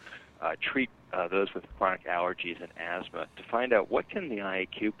people who treat those with chronic allergies and asthma to find out what can the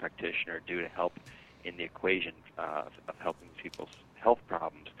IAQ practitioner do to help in the equation of helping people's health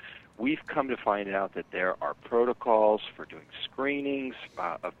problems. We've come to find out that there are protocols for doing screenings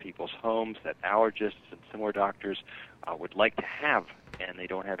of people's homes that allergists and similar doctors would like to have, and they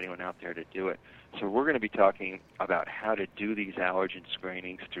don't have anyone out there to do it. So we're going to be talking about how to do these allergen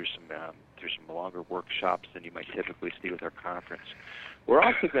screenings through some longer workshops than you might typically see with our conference. We're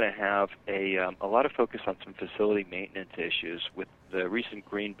also going to have a lot of focus on some facility maintenance issues with the recent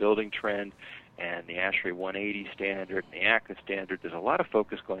green building trend and the ASHRAE 180 standard and the ACA standard. There's a lot of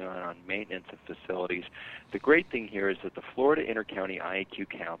focus going on maintenance of facilities. The great thing here is that the Florida Intercounty IAQ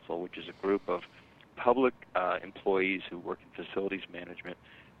Council, which is a group of public employees who work in facilities management,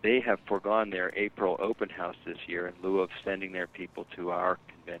 they have foregone their April open house this year in lieu of sending their people to our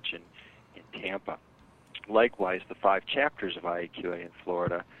convention in Tampa. Likewise, the 5 chapters of IAQA in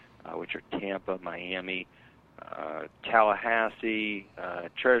Florida, which are Tampa, Miami, Tallahassee,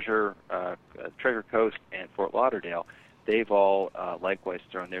 Treasure Coast, and Fort Lauderdale, they've all likewise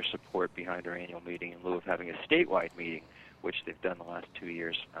thrown their support behind our annual meeting in lieu of having a statewide meeting, which they've done the last 2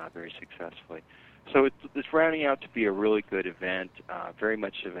 years very successful's. So it's rounding out to be a really good event, very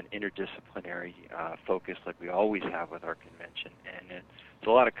much of an interdisciplinary focus like we always have with our convention. And it's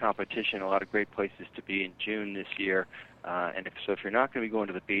a lot of competition, a lot of great places to be in June this year. And if you're not going to be going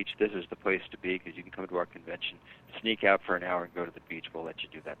to the beach, this is the place to be because you can come to our convention, sneak out for an hour and go to the beach. We'll let you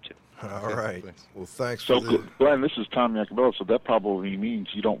do that too. All right. Well, thanks So, for the... Glenn, this is Tom Iacobello, so that probably means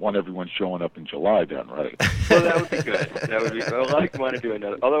you don't want everyone showing up in July then, right? Well, that would be good. That would be. I'd like to want to do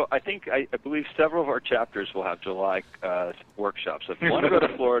another. Although I believe several of our chapters will have July workshops. So if you want to go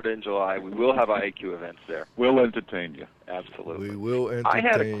to Florida in July, we will have IAQ events there. We'll entertain you. Absolutely. We will entertain I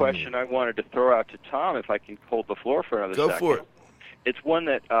had a question I wanted to throw out to Tom, if I can hold the floor for another second. Go for it. It's one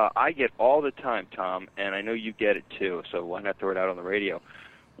that I get all the time, Tom, and I know you get it too, so why not throw it out on the radio?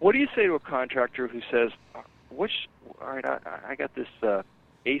 What do you say to a contractor who says, all right, I got this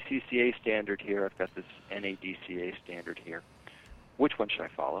ACCA standard here, I've got this NADCA standard here. Which one should I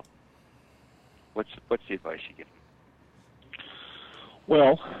follow? What's the advice you give them?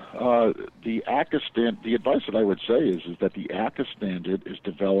 Well, the advice that I would say is that the ACA standard is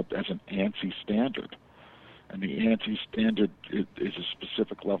developed as an ANSI standard. And the ANSI standard is a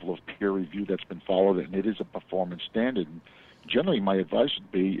specific level of peer review that's been followed, and it is a performance standard. And generally, my advice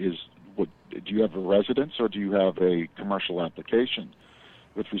would be do you have a residence or do you have a commercial application?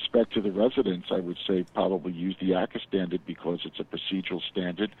 With respect to the residence, I would say probably use the ACA standard because it's a procedural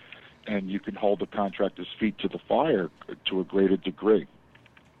standard, and you can hold the contractor's feet to the fire to a greater degree.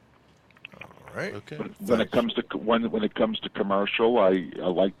 All right. Okay. When it comes to commercial, I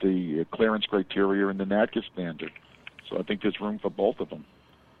like the clearance criteria in the NADCA standard. So I think there's room for both of them.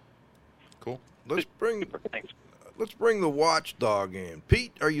 Cool. Let's bring the watchdog in.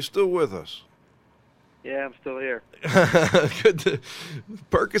 Pete, are you still with us? Yeah, I'm still here. Good to,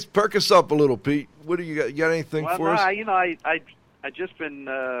 perk us up a little, Pete. What do you got? You got anything Well, for no, us? I just been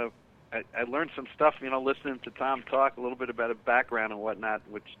I learned some stuff, listening to Tom talk a little bit about his background and whatnot,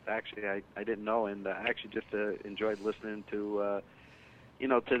 which actually I didn't know, and I actually just enjoyed listening to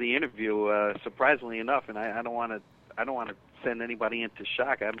to the interview. Surprisingly enough, and I don't want to send anybody into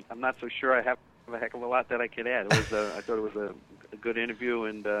shock. I'm not so sure I have a heck of a lot that I could add. It was I thought it was a good interview,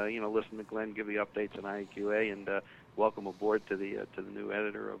 and listen to Glenn give the updates on IEQA, and welcome aboard to the new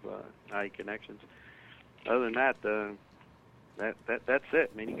editor of IE Connections. Other than that, that's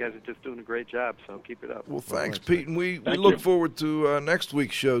it. I mean, you guys are just doing a great job, so keep it up. Well, thanks, Pete, and we look forward to next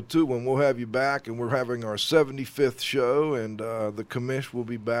week's show too, when we'll have you back, and we're having our 75th show, and the commish will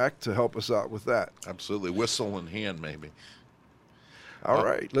be back to help us out with that. Absolutely, whistle in hand, maybe. All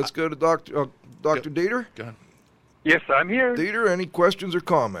right, let's go to Dr. Dieter. Go ahead. Yes, I'm here. Dieter, any questions or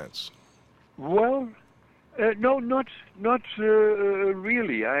comments? Well, no, not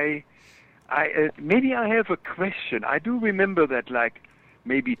really. I maybe I have a question. I do remember that, like,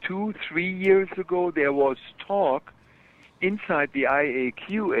 maybe 2-3 years ago, there was talk inside the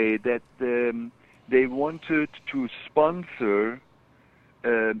IAQA that they wanted to sponsor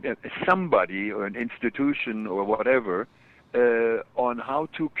somebody or an institution or whatever on how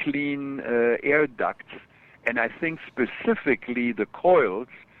to clean air ducts. And I think specifically the coils,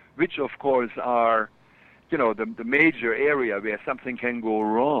 which of course are, the major area where something can go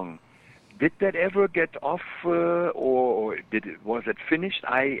wrong. Did that ever get off, or was it finished?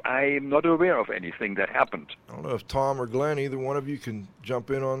 I am not aware of anything that happened. I don't know if Tom or Glenn, either one of you, can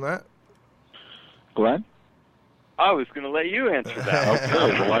jump in on that. Glenn? I was going to let you answer that.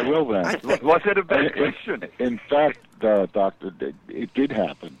 Okay, well, I will then. Was it a bad question? In fact, Doctor, it did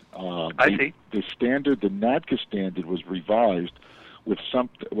happen. I see. The standard, the NADCA standard, was revised with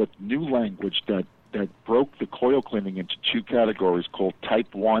new language that broke the coil cleaning into two categories called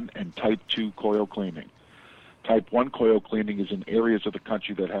Type 1 and Type 2 coil cleaning. Type 1 coil cleaning is in areas of the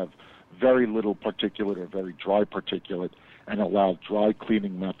country that have very little particulate or very dry particulate, and allow dry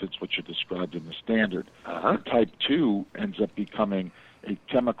cleaning methods, which are described in the standard. Type 2 ends up becoming a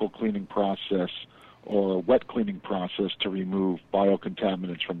chemical cleaning process or a wet cleaning process to remove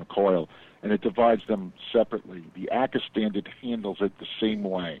biocontaminants from the coil, and it divides them separately. The ACA standard handles it the same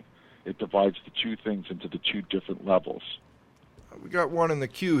way. It divides the two things into the two different levels. We got one in the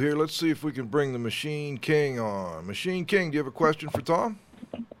queue here. Let's see if we can bring the Machine King on. Machine King, do you have a question for Tom?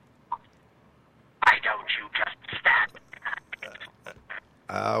 Why don't you just stop?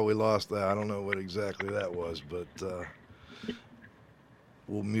 We lost that. I don't know what exactly that was, but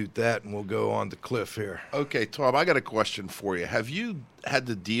we'll mute that and we'll go on to Cliff here. Okay, Tom, I got a question for you. Have you had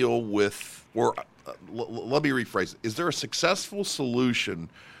to deal with, or let me rephrase it, is there a successful solution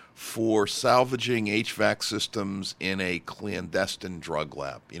for salvaging HVAC systems in a clandestine drug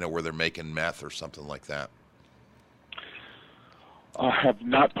lab, where they're making meth or something like that? I have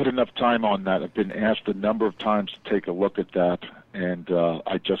not put enough time on that. I've been asked a number of times to take a look at that, and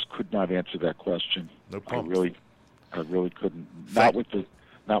I just could not answer that question. No problem. I really couldn't. Not with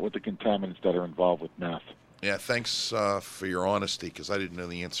the contaminants that are involved with meth. Yeah, thanks for your honesty, because I didn't know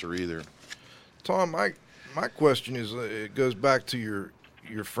the answer either. Tom, my question is, it goes back to your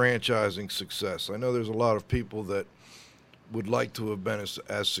franchising success. I know there's a lot of people that would like to have been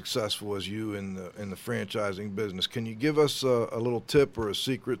as successful as you in the franchising business. Can you give us a little tip or a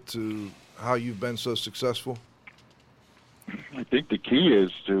secret to how you've been so successful? I think the key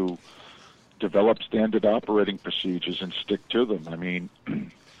is to develop standard operating procedures and stick to them. I mean,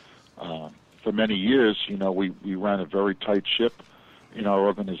 for many years, we ran a very tight ship in our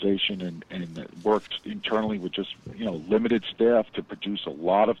organization and worked internally with just, limited staff to produce a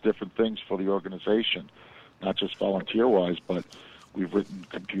lot of different things for the organization, not just volunteer-wise, but we've written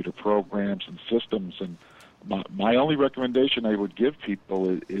computer programs and systems. And my only recommendation I would give people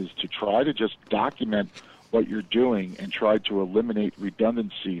is to try to just document what you're doing and try to eliminate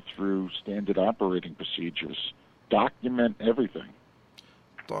redundancy through standard operating procedures. Document everything.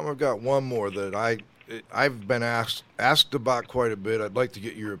 Tom, I've got one more that I've been asked about quite a bit. I'd like to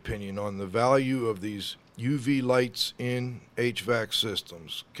get your opinion on the value of these UV lights in HVAC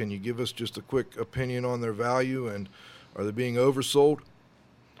systems. Can you give us just a quick opinion on their value, and are they being oversold?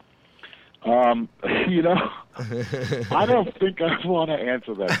 I don't think I want to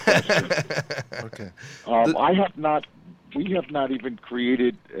answer that question. Okay. We have not even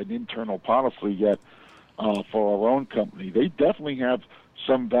created an internal policy yet for our own company. They definitely have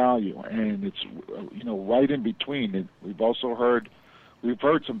some value, and it's right in between. We've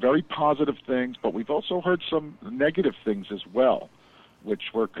heard some very positive things, but we've also heard some negative things as well. which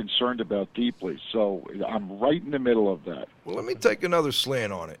we're concerned about deeply. So I'm right in the middle of that. Well, let me take another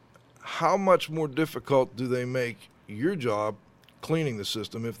slant on it. How much more difficult do they make your job cleaning the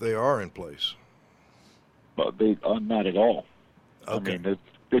system if they are in place? But they are not at all. Okay. I mean,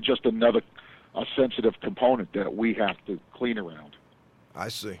 they're just a sensitive component that we have to clean around. I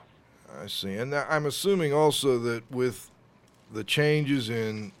see. And I'm assuming also that with the changes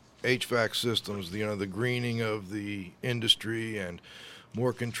in HVAC systems, the greening of the industry and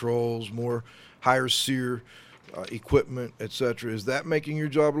more controls, more higher SEER equipment, etc., is that making your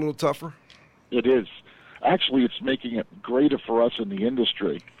job a little tougher? It is. Actually, it's making it greater for us in the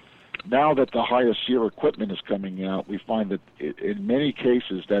industry. Now that the higher SEER equipment is coming out, we find that in many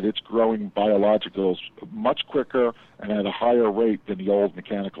cases that it's growing biologicals much quicker and at a higher rate than the old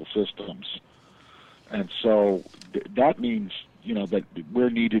mechanical systems. And so that means, that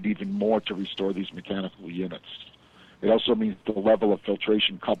we're needed even more to restore these mechanical units. It also means the level of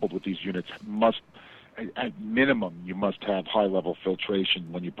filtration coupled with these units must, at minimum, you must have high-level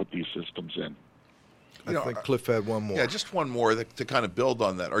filtration when you put these systems in. I think Cliff had one more. Yeah, just one more to kind of build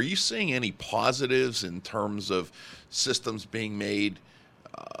on that. Are you seeing any positives in terms of systems being made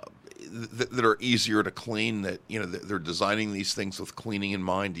that are easier to clean, that they're designing these things with cleaning in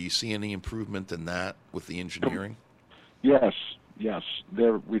mind? Do you see any improvement in that with the engineering? Yes.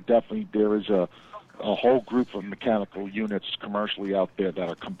 There is a whole group of mechanical units commercially out there that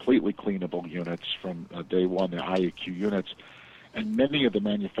are completely cleanable units from day one. They're IAQ units. And many of the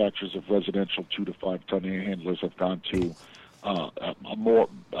manufacturers of residential 2 to 5 ton air handlers have gone to a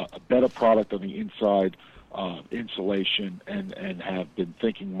better product on the inside, insulation, and have been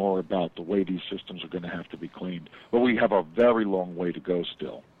thinking more about the way these systems are going to have to be cleaned. But we have a very long way to go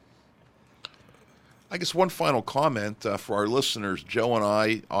still. I guess one final comment for our listeners. Joe and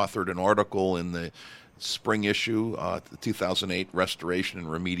I authored an article in the spring issue, the 2008 Restoration and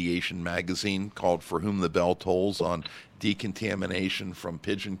Remediation magazine, called "For Whom the Bell Tolls" on decontamination from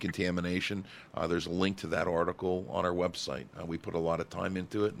pigeon contamination. There's a link to that article on our website. We put a lot of time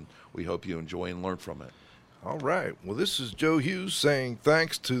into it, and we hope you enjoy and learn from it. All right. Well, this is Joe Hughes saying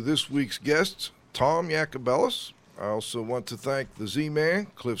thanks to this week's guests, Tom Yacobellis. I also want to thank the Z-Man,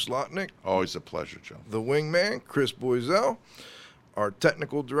 Cliff Zlotnick. Always a pleasure, Joe. The Wingman, Chris Boisel. Our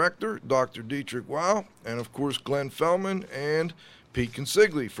technical director, Dr. Dietrich Weil, and of course Glenn Fellman and Pete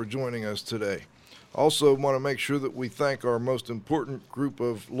Consigli for joining us today. Also want to make sure that we thank our most important group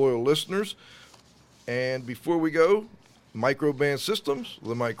of loyal listeners. And before we go, Microban Systems,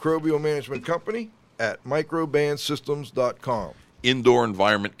 the microbial management company at microbansystems.com. Indoor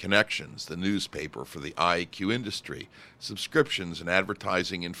Environment Connections, the newspaper for the IAQ industry. Subscriptions and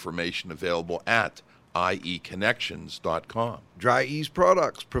advertising information available at ieconnections.com. Dry-Ease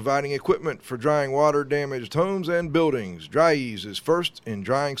Products, providing equipment for drying water-damaged homes and buildings. Dry-Ease is first in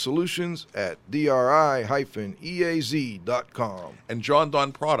drying solutions at dri-eaz.com. And John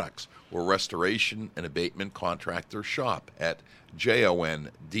Don Products, where restoration and abatement contractors shop at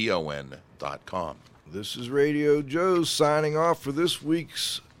jondon.com. This is Radio Joe signing off for this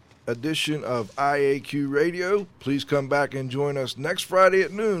week's edition of IAQ Radio. Please come back and join us next Friday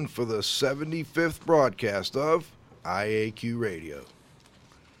at noon for the 75th broadcast of IAQ Radio.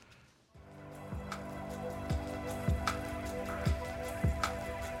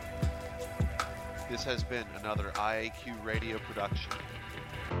 This has been another IAQ Radio production.